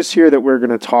two artists here that we're going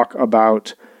to talk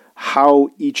about how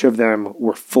each of them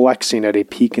were flexing at a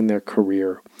peak in their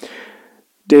career.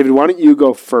 David, why don't you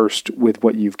go first with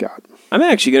what you've got? I'm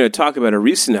actually going to talk about a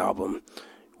recent album,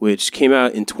 which came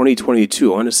out in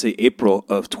 2022. I want to say April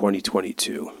of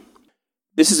 2022.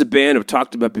 This is a band I've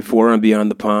talked about before on Beyond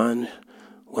the Pond.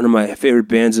 One of my favorite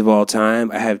bands of all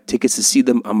time. I have tickets to see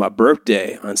them on my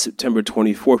birthday on September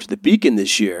 24th to the Beacon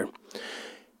this year.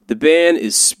 The band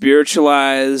is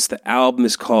Spiritualized. The album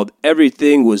is called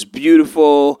Everything Was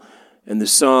Beautiful. And the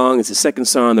song is the second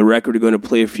song on the record we're going to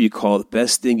play for you called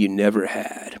Best Thing You Never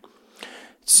Had.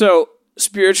 So,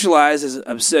 Spiritualized, as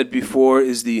I've said before,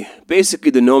 is basically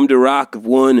the nom de rock of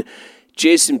one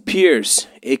Jason Pierce,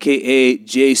 a.k.a.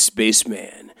 J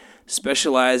Spaceman,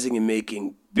 specializing in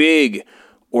making big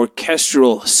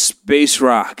orchestral space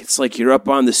rock. It's like you're up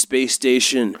on the space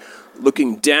station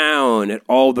looking down at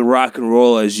all the rock and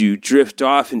roll as you drift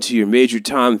off into your Major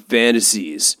Tom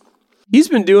fantasies. He's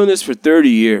been doing this for 30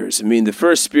 years. I mean, the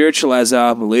first Spiritualized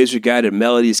album, Laser Guided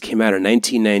Melodies, came out in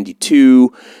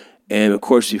 1992. And, of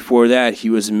course, before that, he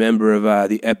was a member of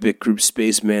the epic group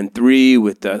Spaceman 3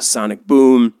 with Sonic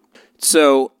Boom.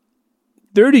 So,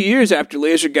 30 years after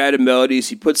Laser Guided Melodies,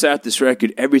 he puts out this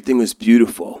record, Everything Was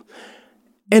Beautiful.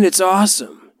 And it's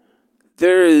awesome.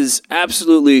 There is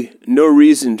absolutely no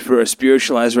reason for a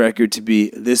Spiritualized record to be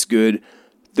this good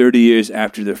 30 years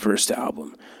after their first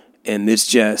album. And it's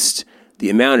just the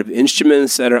amount of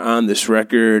instruments that are on this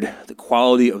record, the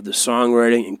quality of the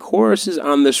songwriting and choruses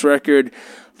on this record,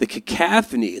 the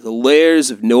cacophony, the layers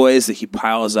of noise that he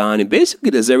piles on, and basically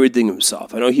does everything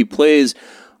himself. I know he plays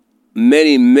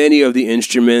many of the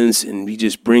instruments, and he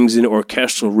just brings in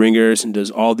orchestral ringers and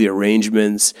does all the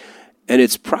arrangements. And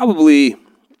it's going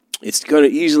to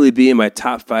easily be in my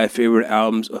top 5 favorite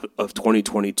albums of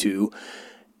 2022.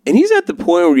 And he's at the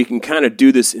point where he can kind of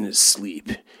do this in his sleep.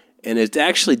 And it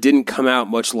actually didn't come out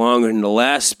much longer than the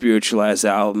last Spiritualized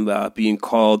album, being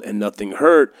called And Nothing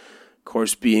Hurt. Of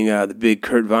course, being the big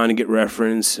Kurt Vonnegut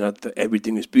reference,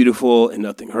 Everything Was Beautiful and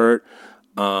Nothing Hurt.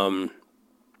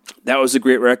 That was a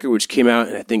great record, which came out,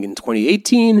 I think, in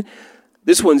 2018.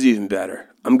 This one's even better.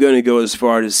 I'm going to go as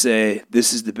far to say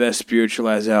this is the best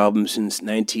Spiritualized album since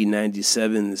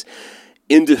 1997's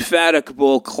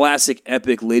indefatigable classic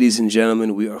epic, Ladies and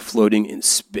Gentlemen, We Are Floating in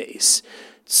Space.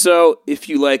 So, if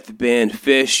you like the band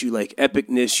Phish, you like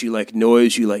epicness, you like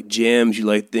noise, you like jams, you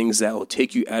like things that will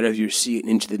take you out of your seat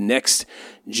and into the next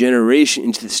generation,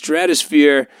 into the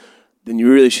stratosphere, then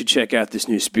you really should check out this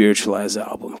new Spiritualized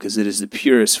album, because it is the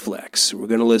purest flex. We're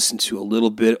going to listen to a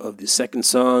little bit of the second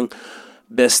song,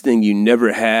 Best Thing You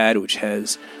Never Had, which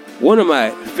has one of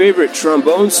my favorite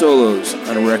trombone solos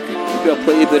on a record. Maybe I'll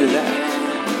play you a bit of that.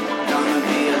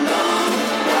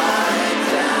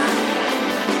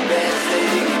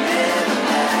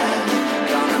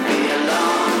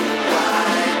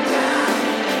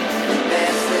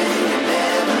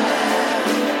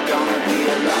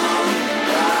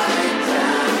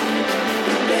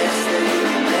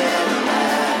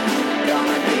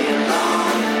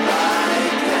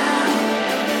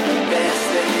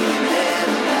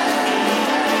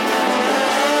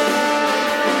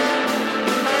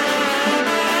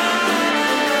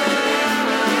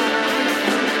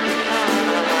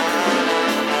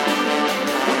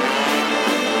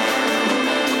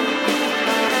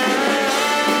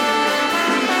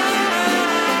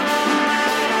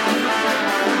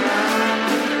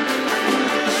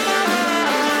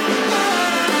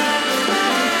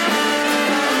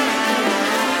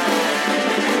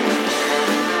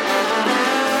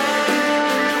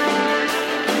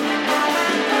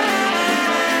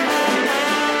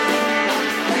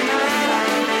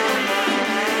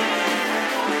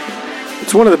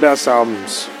 It's one of the best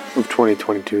albums of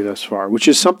 2022 thus far, which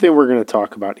is something we're going to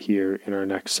talk about here in our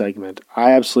next segment.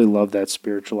 I absolutely love that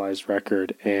Spiritualized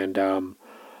record, and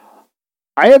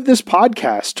I have this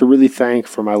podcast to really thank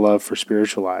for my love for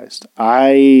Spiritualized.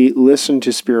 I listened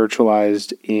to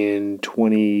Spiritualized in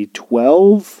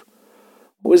 2012.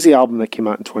 What was the album that came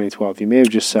out in 2012? You may have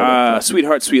just said it.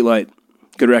 Sweetheart, Sweet Light.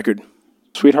 Good record.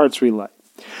 Sweetheart, Sweet Light.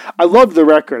 I loved the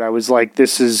record. I was like,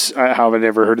 this is how I've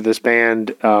never heard of this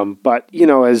band. But, you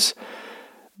know, as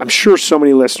I'm sure so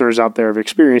many listeners out there have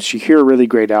experienced, you hear a really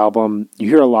great album. You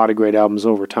hear a lot of great albums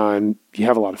over time. You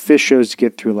have a lot of Phish shows to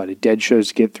get through, a lot of Dead shows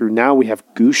to get through. Now we have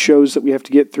Goose shows that we have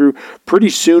to get through. Pretty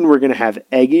soon we're going to have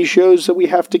Eggy shows that we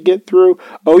have to get through.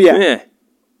 Oh, yeah.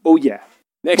 Oh, yeah.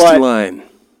 Next in line.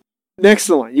 Next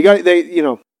in line. You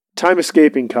got, Time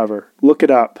Escaping cover. Look it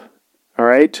up. All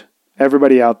right?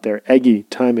 Everybody out there, Eggy,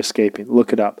 Time Escaping,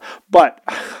 look it up. But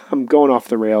I'm going off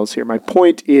the rails here. My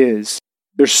point is,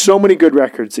 there's so many good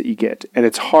records that you get, and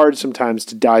it's hard sometimes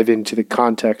to dive into the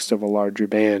context of a larger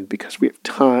band because we have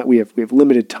time, we have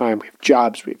limited time, we have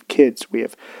jobs, we have kids, we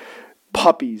have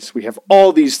puppies, we have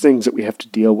all these things that we have to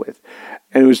deal with.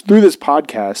 And it was through this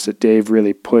podcast that Dave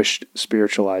really pushed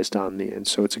Spiritualized on me. And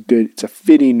so it's a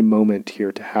fitting moment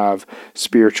here to have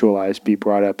Spiritualized be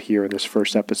brought up here in this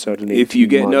first episode. If you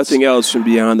get nothing else from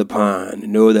Beyond the Pond,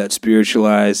 know that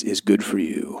Spiritualized is good for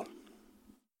you.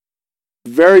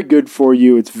 Very good for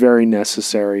you. It's very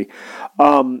necessary.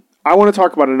 I want to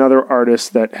talk about another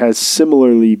artist that has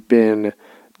similarly been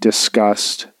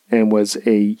discussed and was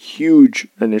a huge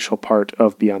initial part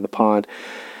of Beyond the Pond.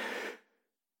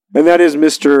 And that is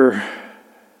Mr.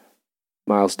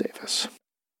 Miles Davis.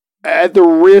 At the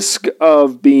risk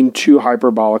of being too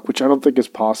hyperbolic, which I don't think is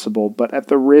possible, but at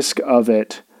the risk of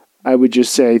it, I would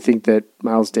just say I think that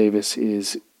Miles Davis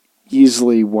is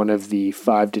easily one of the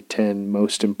 5 to 10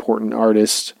 most important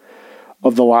artists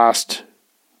of the last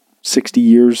 60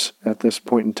 years at this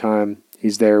point in time.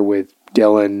 He's there with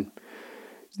Dylan.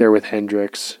 He's there with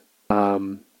Hendrix.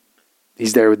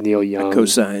 He's there with Neil Young.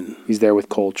 Cosign. He's there with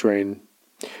Coltrane.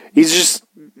 He's just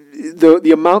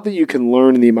the amount that you can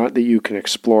learn and the amount that you can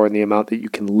explore and the amount that you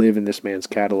can live in this man's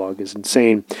catalog is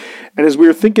insane. And as we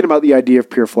were thinking about the idea of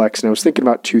Pure Flex, and I was thinking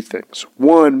about two things.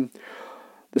 One,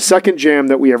 the second jam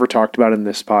that we ever talked about in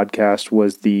this podcast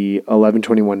was the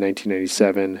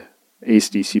 11/21/1997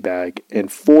 AC/DC bag.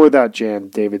 And for that jam,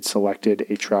 David selected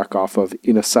a track off of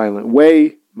In a Silent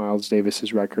Way, Miles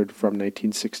Davis's record from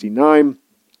 1969.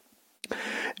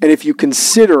 And if you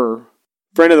consider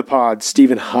friend of the pod,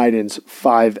 Stephen Hyden's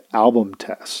 5-album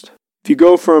test, if you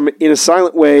go from In a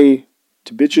Silent Way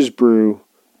to Bitches Brew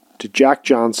to Jack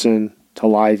Johnson to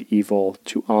Live Evil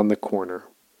to On the Corner,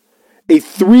 a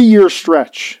 3-year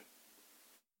stretch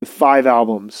with 5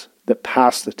 albums that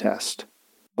pass the test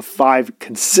of 5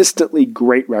 consistently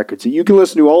great records that you can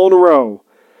listen to all in a row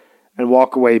and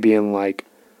walk away being like,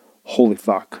 holy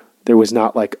fuck, there was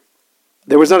not a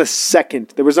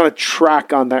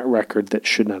track on that record that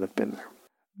should not have been there.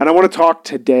 And I want to talk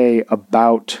today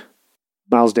about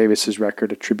Miles Davis's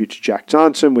record, A Tribute to Jack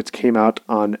Johnson, which came out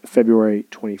on February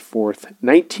 24th,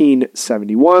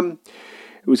 1971.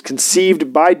 It was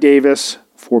conceived by Davis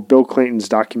for Bill Clinton's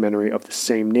documentary of the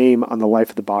same name on the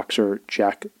life of the boxer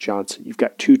Jack Johnson. You've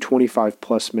got 2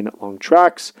 25-plus minute long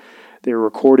tracks. They were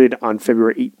recorded on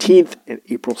February 18th and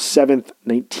April 7th,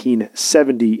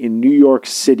 1970 in New York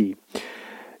City.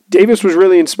 Davis was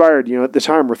really inspired. You know, at the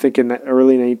time, we're thinking that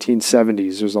early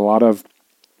 1970s. There's a lot of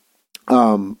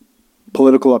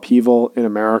political upheaval in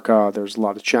America. There's a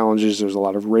lot of challenges. There's a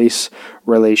lot of race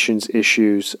relations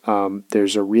issues.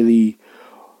 There's a really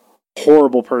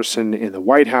horrible person in the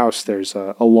White House. There's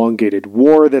a elongated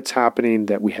war that's happening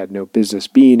that we had no business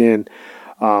being in.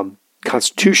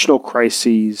 Constitutional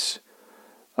crises,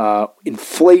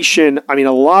 inflation. I mean,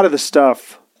 a lot of the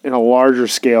stuff in a larger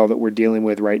scale that we're dealing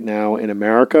with right now in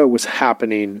America was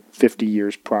happening 50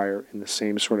 years prior in the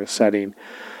same sort of setting.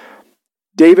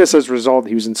 Davis, as a result,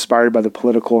 he was inspired by the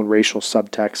political and racial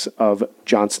subtext of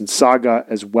Johnson's saga,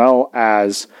 as well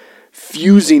as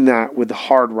fusing that with the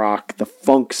hard rock, the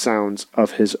funk sounds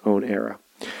of his own era.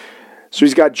 So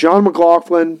he's got John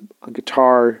McLaughlin on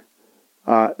guitar,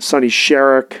 Sonny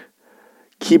Sherrick,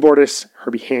 keyboardist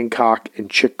Herbie Hancock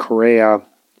and Chick Corea.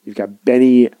 You've got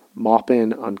Benny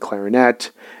Maupin on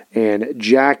clarinet, and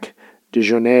Jack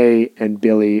DeJohnette and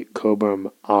Billy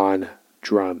Cobham on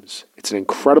drums. It's an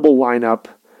incredible lineup.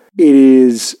 It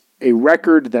is a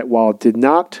record that, while it did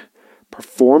not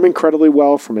perform incredibly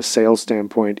well from a sales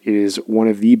standpoint, it is one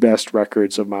of the best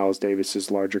records of Miles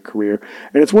Davis's larger career.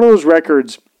 And it's one of those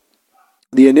records,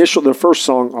 the first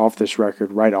song off this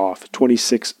record, right off,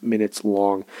 26 minutes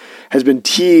long, has been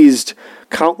teased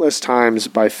countless times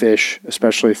by Phish,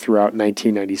 especially throughout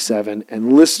 1997.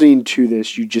 And listening to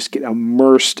this, you just get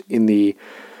immersed in the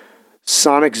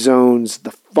sonic zones,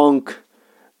 the funk,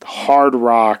 the hard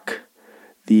rock,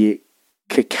 the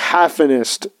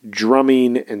cacophonous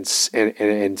drumming and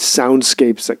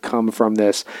soundscapes that come from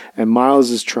this, and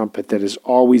Miles's trumpet that is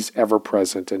always ever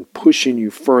present and pushing you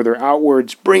further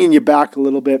outwards, bringing you back a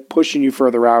little bit, pushing you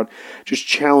further out, just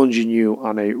challenging you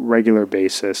on a regular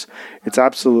basis. It's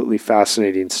absolutely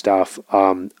fascinating stuff.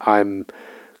 I'm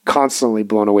constantly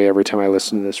blown away every time I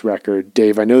listen to this record.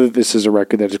 Dave, I know that this is a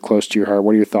record that is close to your heart.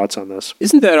 What are your thoughts on this?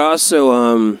 Isn't that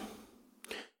also...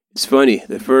 It's funny,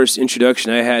 the first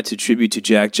introduction I had to Tribute to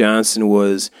Jack Johnson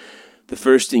was the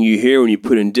first thing you hear when you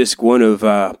put in disc 1 of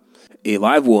a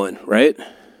live one, right?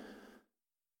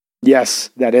 Yes,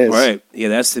 that is. Right. Yeah,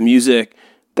 that's the music.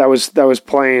 That was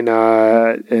playing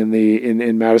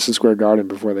in Madison Square Garden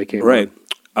before they came right.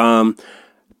 out.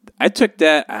 I took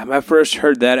that, I first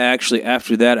heard that actually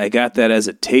after that. I got that as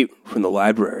a tape from the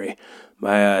library.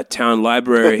 My town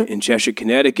library in Cheshire,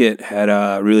 Connecticut had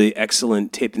a really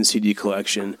excellent tape and CD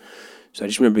collection. So I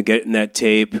just remember getting that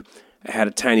tape. I had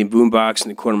a tiny boombox in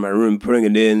the corner of my room, putting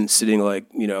it in, sitting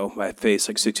my face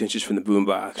 6 inches from the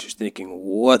boombox, just thinking,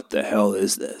 what the hell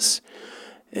is this?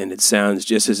 And it sounds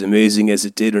just as amazing as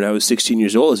it did when I was 16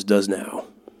 years old as it does now.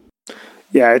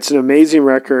 Yeah, it's an amazing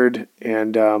record,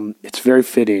 and it's very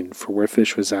fitting for where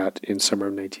Phish was at in summer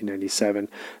of 1997.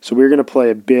 So we're going to play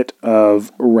a bit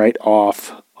of Right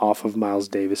Off of Miles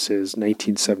Davis's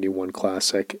 1971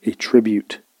 classic, A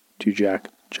Tribute to Jack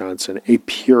Johnson, a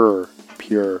pure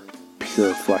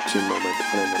flexing moment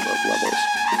on a number of levels.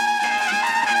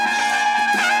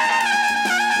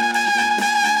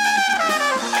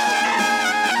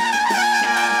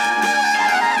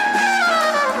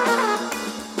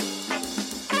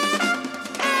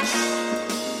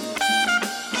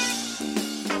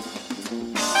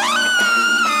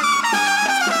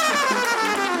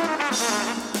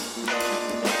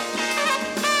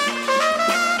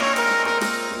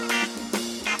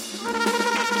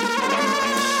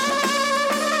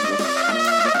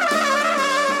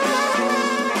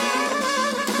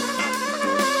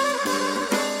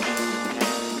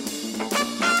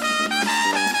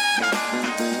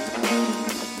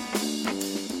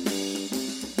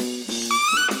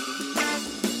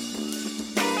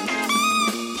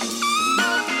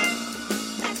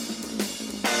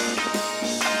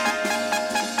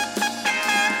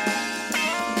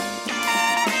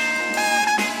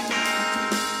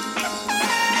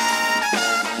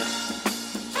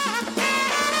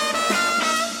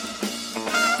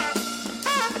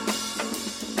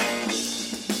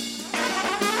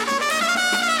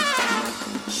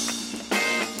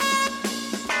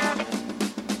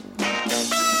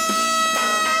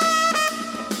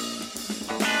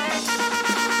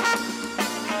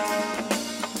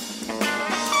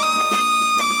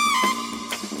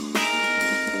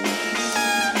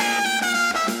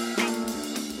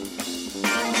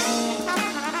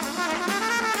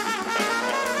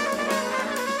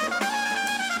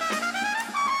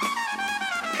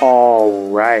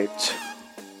 right.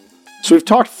 So we've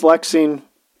talked flexing,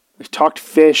 we've talked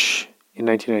Phish in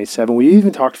 1997, we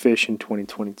even talked Phish in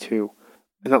 2022.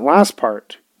 And that last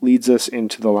part leads us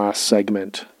into the last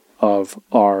segment of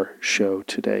our show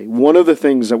today. One of the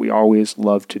things that we always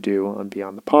love to do on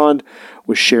Beyond the Pond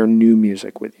was share new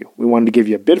music with you. We wanted to give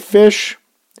you a bit of Phish,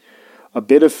 a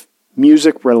bit of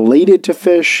music related to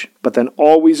Phish, but then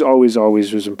always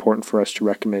was important for us to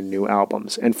recommend new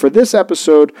albums. And for this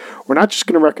episode, we're not just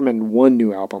going to recommend one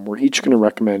new album. We're each going to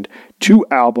recommend 2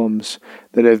 albums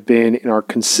that have been in our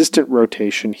consistent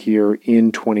rotation here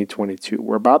in 2022.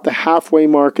 We're about the halfway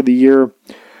mark of the year.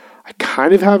 I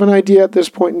kind of have an idea at this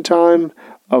point in time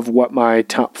of what my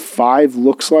top 5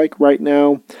 looks like right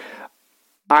now.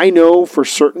 I know for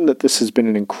certain that this has been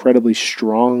an incredibly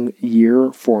strong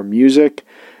year for music.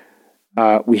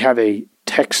 We have a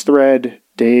text thread,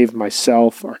 Dave,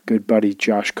 myself, our good buddy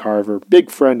Josh Carver,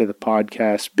 big friend of the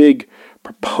podcast, big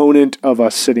proponent of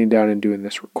us sitting down and doing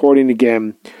this recording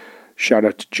again. Shout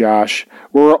out to Josh.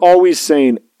 We're always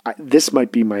saying, this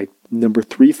might be my number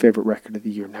 3 favorite record of the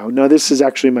year now. No, this is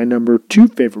actually my number 2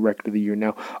 favorite record of the year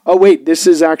now. Oh wait, this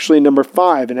is actually number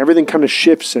 5, and everything kind of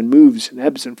shifts and moves and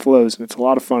ebbs and flows, and it's a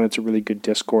lot of fun. It's a really good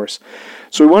discourse.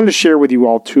 So we wanted to share with you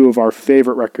all 2 of our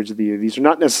favorite records of the year. These are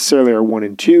not necessarily our 1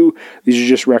 and 2. These are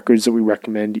just records that we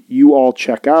recommend you all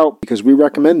check out because we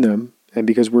recommend them and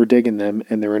because we're digging them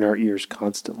and they're in our ears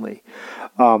constantly.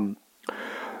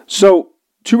 So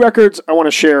 2 records I want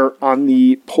to share on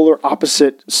the polar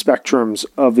opposite spectrums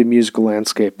of the musical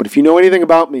landscape. But if you know anything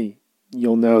about me,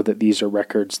 you'll know that these are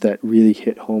records that really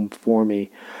hit home for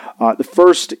me. The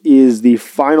first is the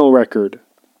final record,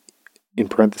 in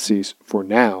parentheses, for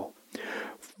now,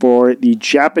 for the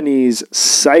Japanese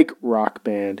psych rock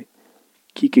band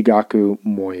Kikagaku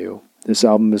Moyo. This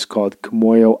album is called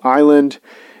Kumoyo Island.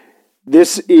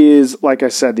 This is, like I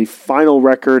said, the final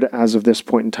record as of this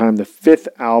point in time, the 5th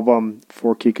album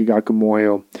for Kikagaku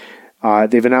Moyo.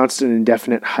 They've announced an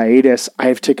indefinite hiatus. I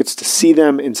have tickets to see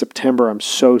them in September. I'm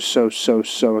so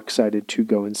excited to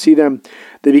go and see them.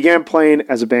 They began playing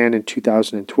as a band in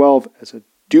 2012 as a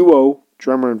duo,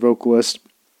 drummer and vocalist,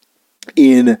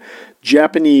 in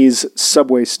Japanese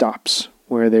subway stops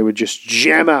where they would just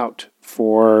jam out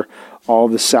for all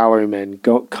the salarymen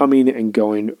coming and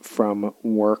going from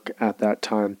work at that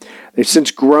time. They've since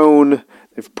grown.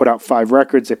 They've put out 5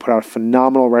 records. They put out a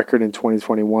phenomenal record in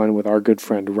 2021 with our good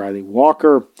friend Riley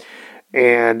Walker.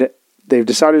 And they've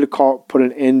decided to put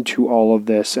an end to all of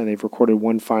this, and they've recorded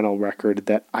one final record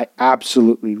that I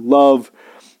absolutely love.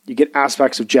 You get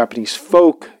aspects of Japanese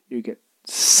folk. You get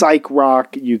psych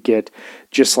rock. You get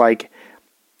just like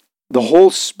the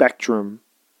whole spectrum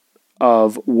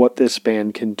of what this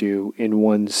band can do in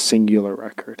one singular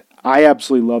record. I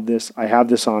absolutely love this. I have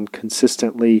this on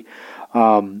consistently.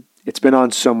 It's been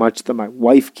on so much that my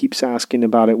wife keeps asking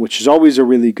about it, which is always a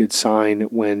really good sign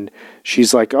when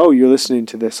she's like, oh, you're listening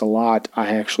to this a lot.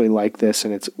 I actually like this,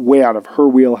 and it's way out of her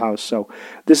wheelhouse. So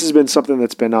this has been something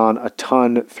that's been on a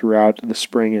ton throughout the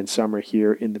spring and summer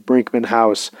here in the Brinkman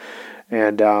house.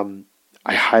 And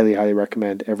I highly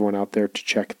recommend everyone out there to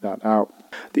check that out.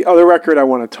 The other record I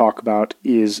want to talk about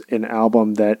is an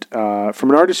album that from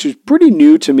an artist who's pretty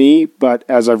new to me, but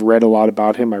as I've read a lot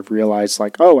about him, I've realized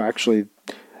like, oh, actually,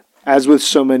 as with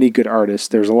so many good artists,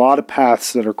 there's a lot of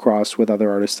paths that are crossed with other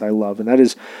artists I love, and that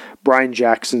is Brian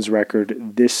Jackson's record.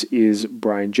 This is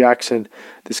Brian Jackson.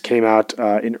 This came out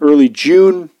in early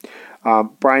June.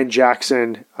 Brian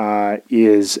Jackson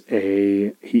is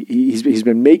he's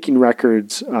been making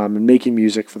records and making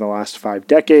music for the last 5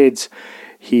 decades.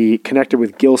 He connected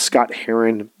with Gil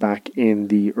Scott-Heron back in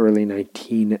the early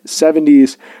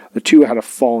 1970s. The two had a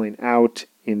falling out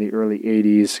in the early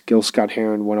 80s. Gil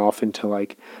Scott-Heron went off into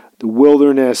like the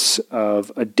wilderness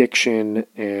of addiction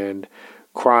and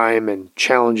crime and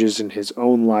challenges in his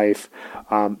own life.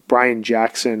 Brian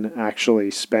Jackson actually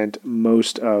spent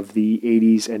most of the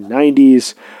 80s and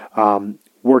 90s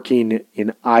working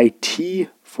in IT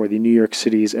for the New York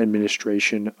City's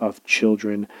Administration of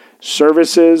Children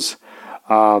Services.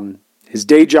 His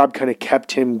day job kind of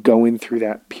kept him going through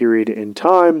that period in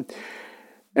time.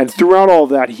 And throughout all of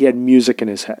that, he had music in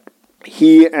his head.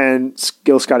 He and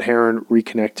Gil Scott-Heron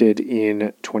reconnected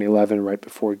in 2011, right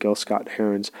before Gil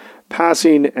Scott-Heron's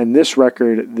passing. And this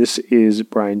record, This Is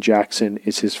Brian Jackson,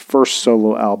 is his first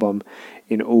solo album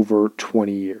in over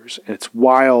 20 years. And it's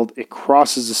wild. It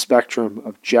crosses the spectrum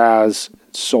of jazz,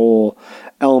 soul,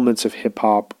 elements of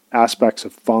hip-hop, aspects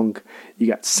of funk. You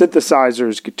got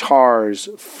synthesizers, guitars,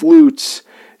 flutes,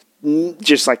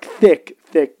 just like thick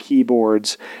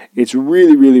keyboards. It's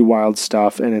really wild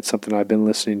stuff, and it's something I've been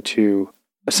listening to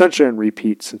essentially on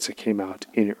repeat since it came out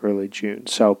in early June.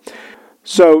 So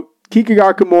So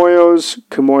Kikagaku Moyo's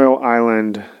Kamoyo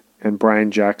Island and Brian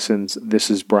Jackson's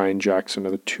This Is Brian Jackson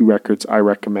are the two records I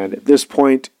recommend. At this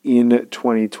point in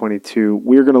 2022,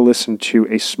 we're going to listen to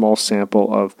a small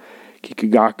sample of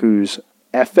Kikagaku's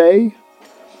F.A.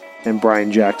 and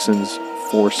Brian Jackson's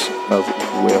Force of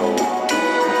Will.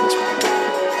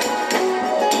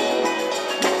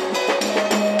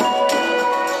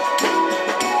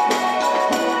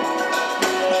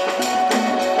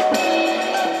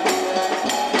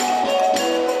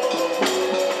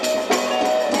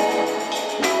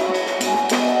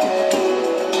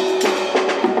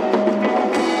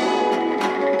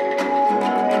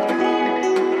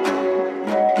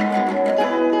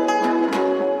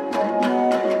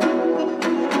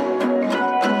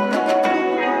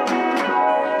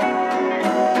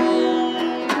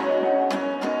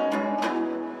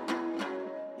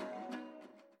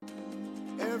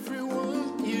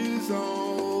 Everyone is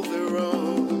all their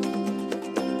own.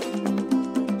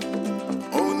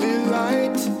 Only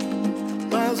light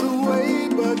miles away,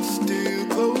 but still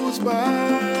close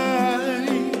by.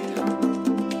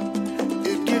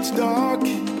 It gets dark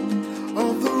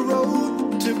on the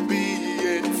road to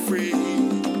being free.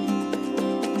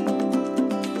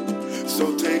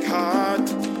 So take heart,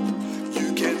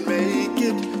 you can make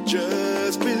it,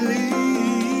 just believe.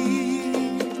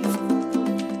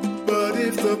 But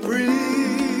if the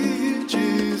bridge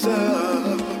is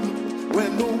up,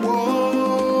 when the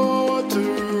water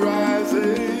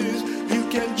rises, you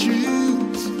can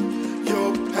choose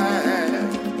your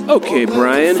path. Okay,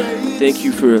 Brian, thank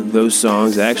you for those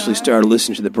songs. I actually started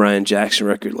listening to the Brian Jackson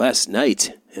record last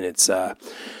night, and it's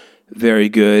very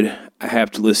good. I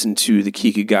have to listen to the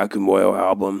Kikagaku Moyo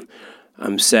album.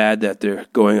 I'm sad that they're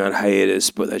going on hiatus,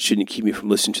 but that shouldn't keep me from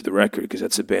listening to the record because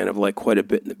that's a band I've liked quite a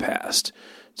bit in the past.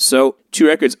 So, two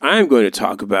records I'm going to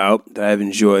talk about that I've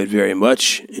enjoyed very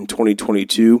much in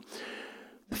 2022.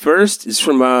 The first is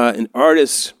from an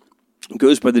artist who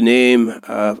goes by the name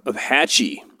of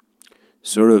Hatchie.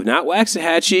 Sort of not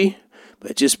Waxahachie,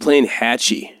 but just plain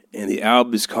Hatchie. And the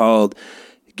album is called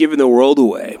Giving the World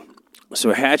Away.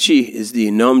 So Hatchie is the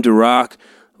nom de rock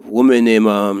woman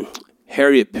named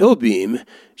Harriet Pilbeam.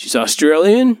 She's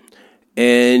Australian,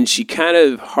 and she kind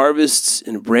of harvests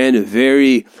and a brand of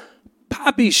very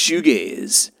poppy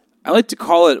shoegaze. I like to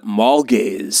call it mall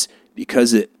gaze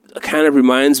because it kind of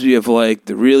reminds me of like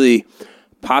the really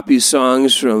poppy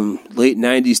songs from late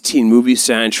 90s teen movie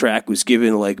soundtrack was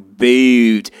given like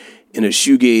bathed in a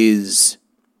shoegaze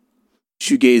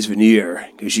veneer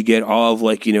because you get all of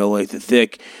like, you know, like the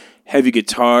thick heavy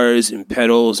guitars and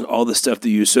pedals and all the stuff that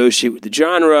you associate with the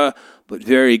genre, but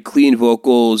very clean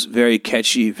vocals, very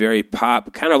catchy, very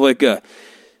pop, kind of like a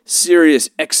serious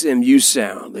XMU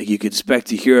sound, like you could expect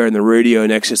to hear on the radio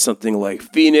next to something like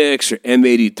Phoenix or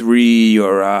M83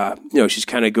 or, she's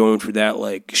kind of going for that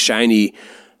like shiny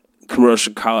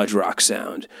commercial college rock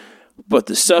sound. But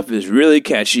the stuff is really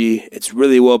catchy, it's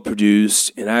really well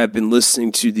produced, and I've been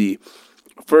listening to the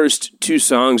first two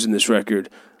songs in this record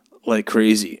like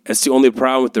crazy. That's the only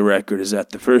problem with the record is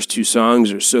that the first two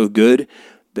songs are so good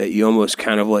that you almost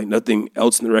kind of like nothing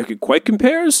else in the record quite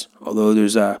compares, although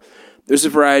there's a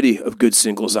variety of good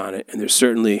singles on it, and there's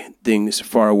certainly things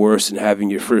far worse than having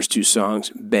your first two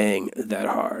songs bang that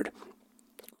hard.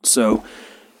 So,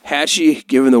 Hatchie,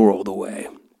 Giving the World Away.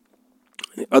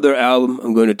 The other album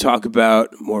I'm going to talk about,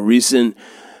 more recent,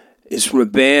 is from a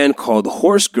band called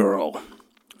Horse Girl.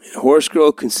 And Horse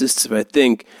Girl consists of, I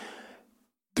think,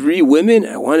 3 women,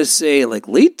 I want to say like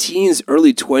late teens,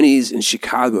 early 20s in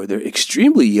Chicago. They're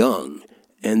extremely young,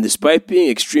 and despite being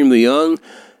extremely young,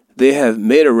 they have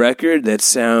made a record that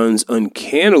sounds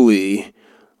uncannily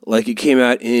like it came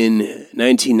out in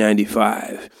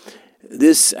 1995.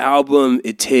 This album,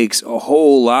 it takes a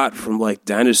whole lot from like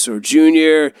Dinosaur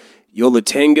Jr., Yo La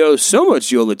Tengo, so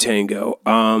much Yo La Tengo.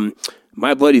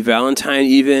 My Bloody Valentine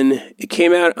even. It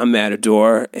came out on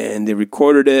Matador, and they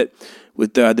recorded it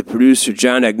with the producer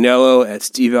John Agnello at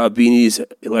Steve Albini's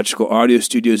Electrical Audio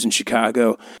Studios in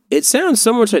Chicago. It sounds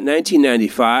so much like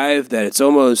 1995 that it's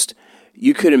almost...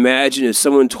 You could imagine if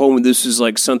someone told me this was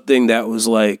like something that was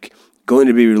like going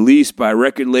to be released by a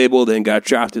record label, then got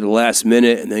dropped at the last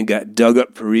minute, and then got dug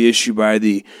up for reissue by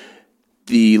the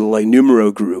like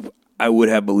Numero group, I would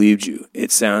have believed you.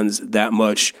 It sounds that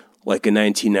much like a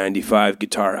 1995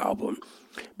 guitar album.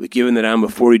 But given that I'm a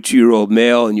 42-year-old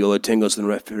male and Yo La Tengo's one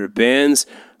of my favorite bands,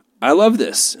 I love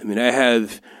this. I mean, I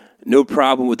have no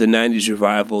problem with the 90s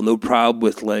revival, no problem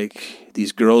with like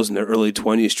these girls in their early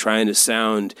 20s trying to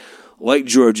sound like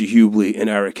Georgia Hubley and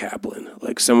Eric Kaplan.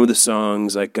 Like some of the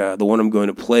songs, like the one I'm going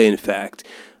to play, in fact,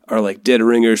 are like dead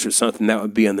ringers or something that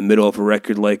would be in the middle of a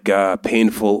record like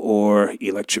Painful or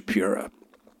Electra Pura.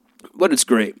 But it's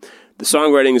great. The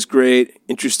songwriting is great,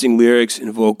 interesting lyrics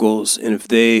and vocals, and if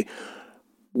they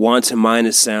want to mine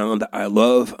a sound that I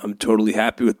love, I'm totally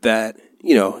happy with that.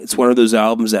 You know, it's one of those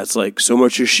albums that's like so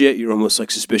much your shit, you're almost like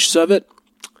suspicious of it.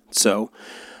 So,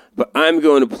 but I'm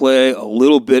going to play a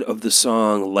little bit of the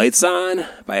song Lights On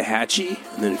by Hatchie,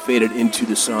 and then fade it into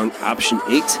the song Option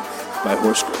 8 by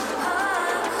Horse Girl.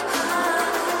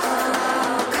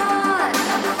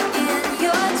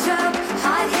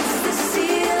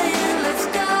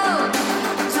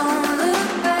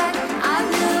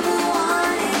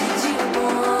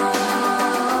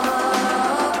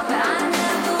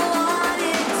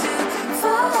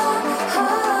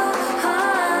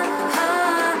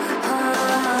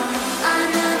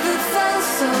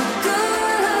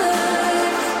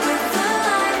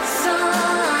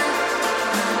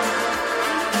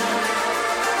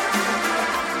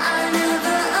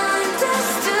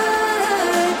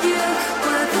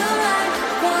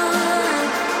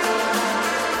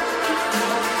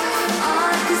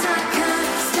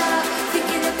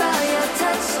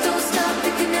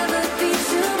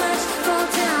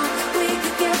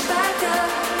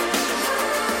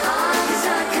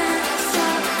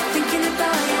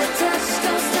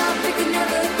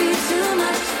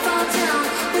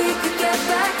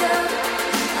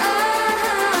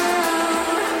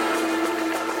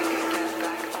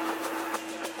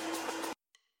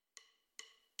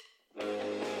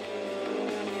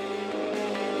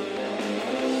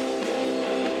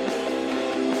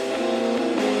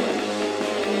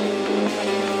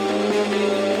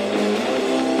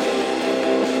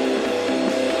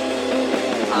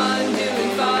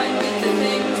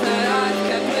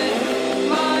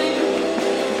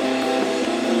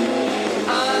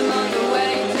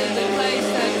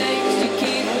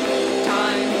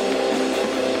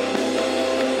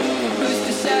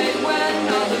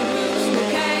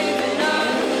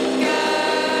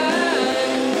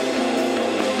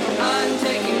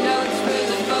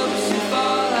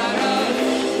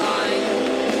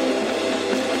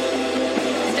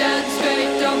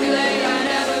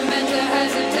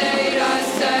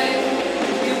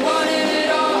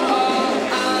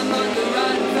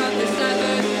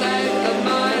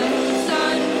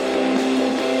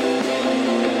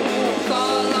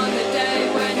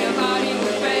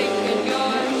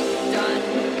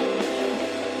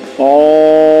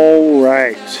 All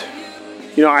right.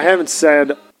 You know, I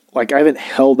haven't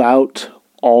held out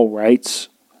all rights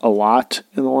a lot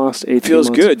in the last 18 Feels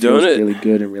months. good, don't it? Really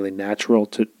good and really natural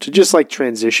to just like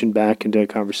transition back into a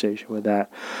conversation with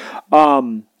that.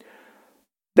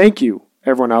 Thank you,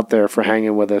 everyone out there, for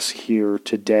hanging with us here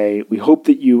today. We hope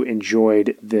that you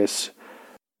enjoyed this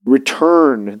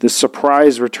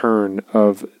surprise return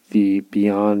of the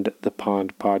Beyond the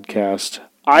Pond podcast.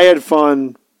 I had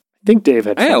fun. I think Dave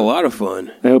had fun. I had a lot of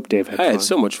fun. I hope Dave had fun. I had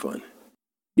so much fun.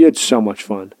 You had so much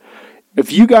fun.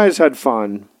 If you guys had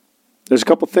fun, there's a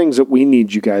couple things that we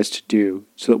need you guys to do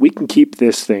so that we can keep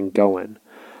this thing going.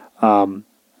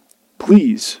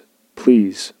 Please,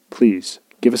 please, please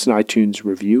give us an iTunes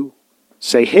review.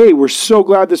 Say, hey, we're so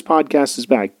glad this podcast is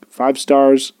back. 5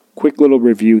 stars, quick little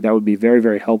review. That would be very,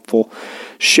 very helpful.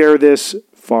 Share this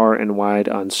far and wide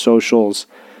on socials.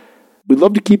 We'd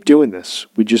love to keep doing this.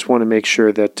 We just want to make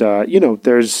sure that,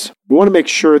 we want to make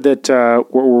sure that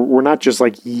we're not just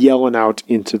like yelling out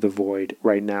into the void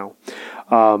right now.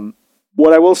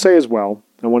 What I will say as well,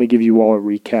 I want to give you all a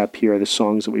recap here of the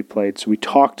songs that we played. So we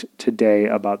talked today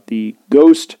about the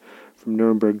Ghost from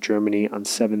Nuremberg, Germany on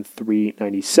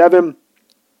 7/3/97.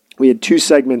 We had 2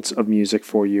 segments of music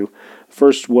for you.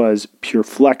 First was Pure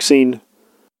Flexing.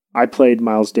 I played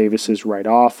Miles Davis's Right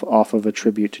Off of a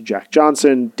tribute to Jack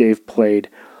Johnson. Dave played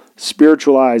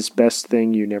Spiritualized, Best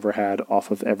Thing You Never Had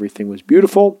off of Everything Was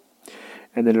Beautiful.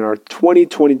 And then in our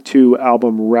 2022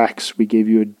 album Rex, we gave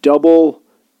you a double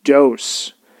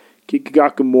dose.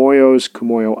 Kikigaka Moyo's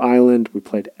Kumoyo Island, we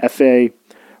played F.A.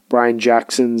 Brian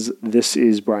Jackson's This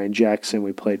Is Brian Jackson,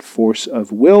 we played Force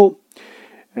of Will.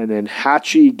 And then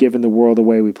Hatchie, Giving the World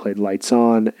Away, we played Lights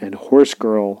On. And Horse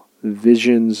Girl,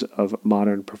 Visions of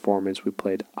Modern Performance, we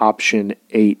played Option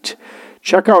 8.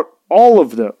 Check out all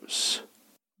of those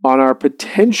on our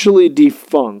potentially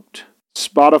defunct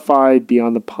Spotify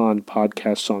Beyond the Pond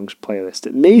podcast songs playlist.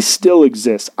 It may still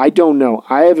exist. I don't know.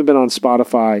 I haven't been on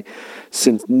Spotify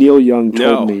since Neil Young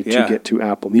told me to get to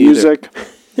Apple Music.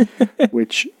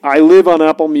 which I live on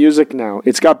Apple Music now.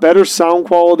 It's got better sound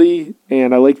quality,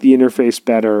 and I like the interface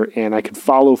better, and I can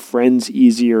follow friends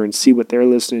easier and see what they're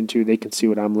listening to. They can see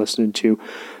what I'm listening to.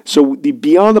 So the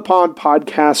Beyond the Pond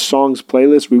podcast songs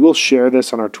playlist, we will share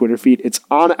this on our Twitter feed. It's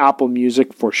on Apple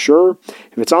Music for sure.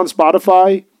 If it's on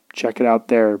Spotify, check it out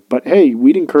there. But hey,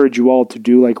 we'd encourage you all to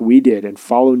do like we did and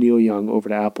follow Neil Young over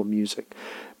to Apple Music.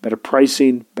 Better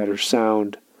pricing, better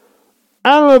sound.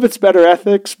 I don't know if it's better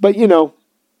ethics, but you know,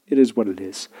 it is what it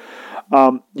is.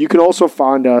 You can also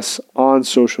find us on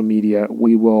social media.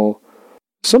 We will,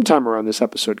 sometime around this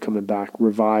episode coming back,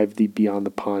 revive the Beyond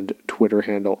the Pond Twitter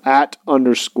handle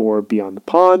 @_Beyond the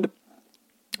Pond.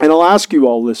 And I'll ask you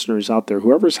all listeners out there,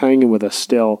 whoever's hanging with us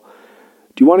still,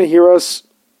 do you want to hear us?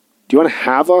 Do you want to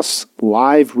have us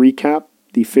live recap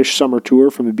the Phish Summer Tour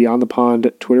from the Beyond the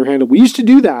Pond Twitter handle? We used to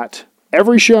do that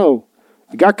every show.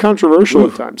 It got controversial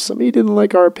at times. Some of you didn't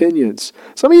like our opinions.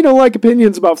 Some of you don't like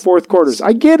opinions about fourth quarters.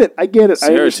 I get it. I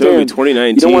Saratoga understand.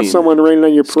 2019. You don't want someone raining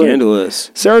on your parade. Scandalous.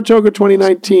 Saratoga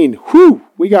 2019. Whew.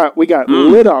 We got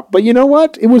lit up. But you know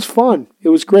what? It was fun. It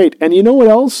was great. And you know what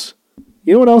else?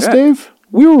 Dave?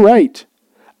 We were right.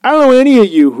 I don't know any of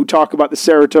you who talk about the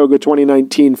Saratoga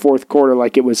 2019 fourth quarter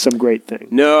like it was some great thing.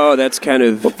 No, that's kind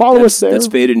of... But follow us there. That's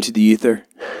faded into the ether.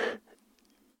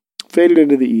 Faded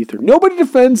into the ether. Nobody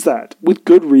defends that with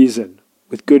good reason.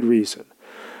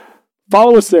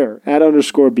 Follow us there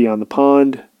 @_Beyond the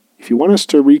Pond. If you want us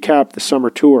to recap the summer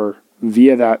tour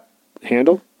via that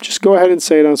handle, just go ahead and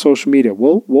say it on social media.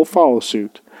 We'll follow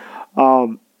suit.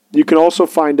 You can also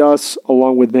find us,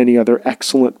 along with many other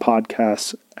excellent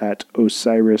podcasts, at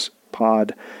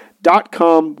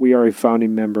OsirisPod.com. We are a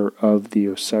founding member of the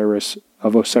Osiris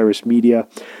Media.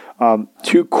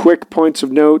 2 quick points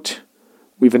of note.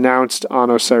 We've announced on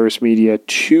Osiris Media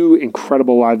 2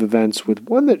 incredible live events, with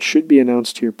one that should be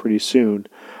announced here pretty soon.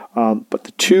 But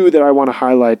the 2 that I want to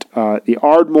highlight, the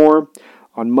Ardmore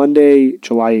on Monday,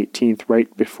 July 18th,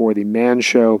 right before the Man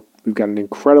Show. We've got an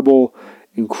incredible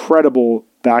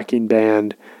backing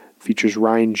band. Features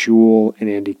Ryan Jewell and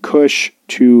Andy Cush,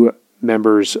 2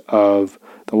 members of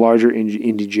the larger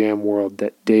indie jam world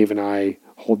that Dave and I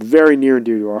hold very near and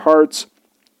dear to our hearts.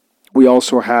 We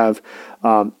also have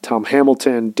Tom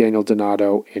Hamilton, Daniel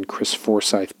Donato, and Chris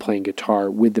Forsyth playing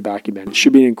guitar with the backing band. It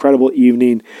should be an incredible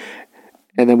evening.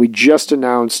 And then we just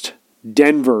announced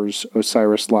Denver's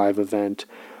Osiris Live event.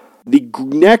 The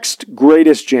next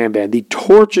greatest jam band, the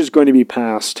torch is going to be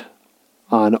passed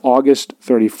on August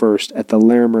 31st at the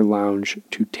Larimer Lounge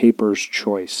to Taper's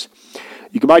Choice.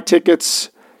 You can buy tickets.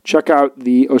 Check out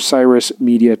the Osiris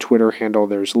Media Twitter handle.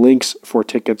 There's links for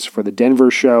tickets for the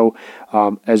Denver show,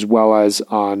 as well as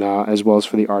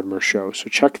for the Ardmore show. So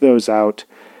check those out.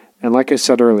 And like I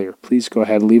said earlier, please go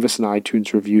ahead, leave us an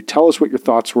iTunes review. Tell us what your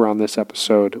thoughts were on this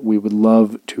episode. We would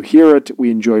love to hear it.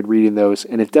 We enjoyed reading those,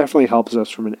 and it definitely helps us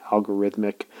from an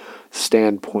algorithmic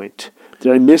standpoint.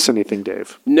 Did I miss anything,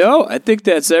 Dave? No, I think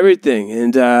that's everything.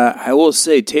 And I will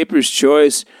say, Taper's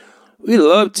Choice, we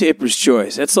love Taper's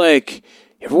Choice. That's like,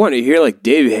 if you want to hear like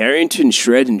Dave Harrington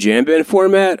shred in jam band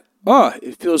format, oh,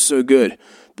 it feels so good.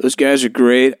 Those guys are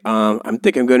great. I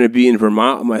think I'm going to be in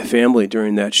Vermont with my family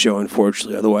during that show,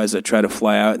 unfortunately. Otherwise, I try to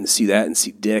fly out and see that and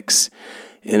see Dick's.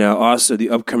 And also the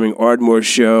upcoming Ardmore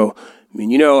show. I mean,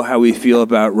 you know how we feel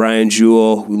about Ryan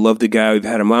Jewell. We love the guy. We've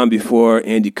had him on before.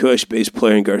 Andy Cush, bass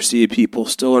player in Garcia People,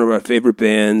 still one of our favorite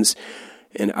bands.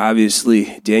 And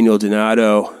obviously, Daniel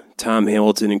Donato, Tom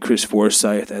Hamilton, and Chris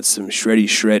Forsyth. That's some shreddy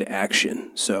shred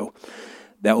action. So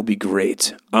that will be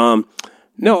great.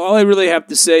 No, all I really have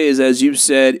to say is, as you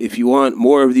said, if you want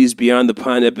more of these Beyond the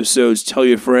Pond episodes, tell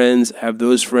your friends. Have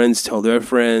those friends tell their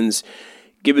friends.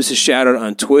 Give us a shout out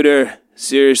on Twitter.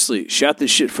 Seriously, shout this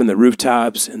shit from the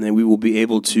rooftops, and then we will be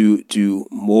able to do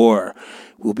more.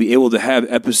 We'll be able to have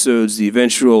episodes, the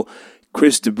eventual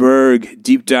Chris de Burgh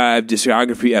deep dive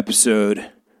discography episode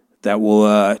that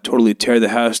will totally tear the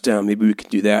house down. Maybe we can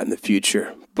do that in the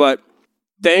future. But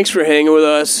thanks for hanging with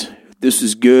us. This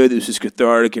was good. This was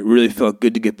cathartic. It really felt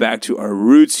good to get back to our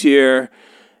roots here.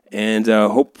 And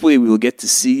hopefully we will get to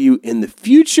see you in the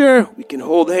future. We can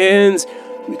hold hands.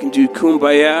 We can do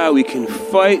kumbaya. We can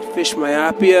fight fish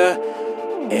myopia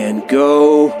and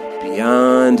go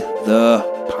beyond the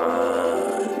pond.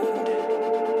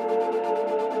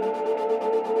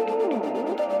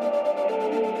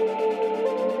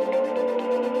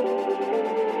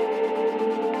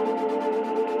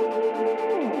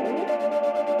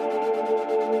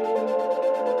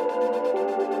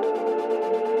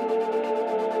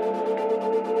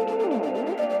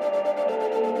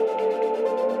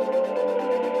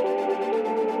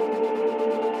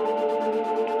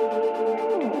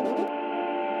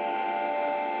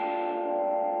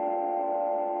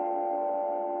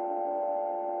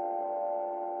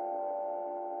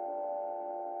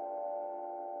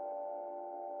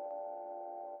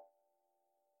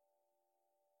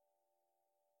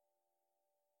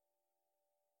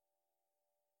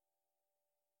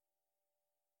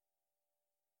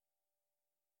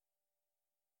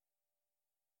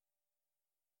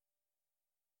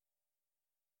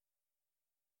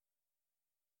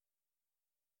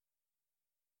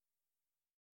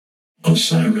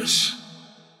 Osiris.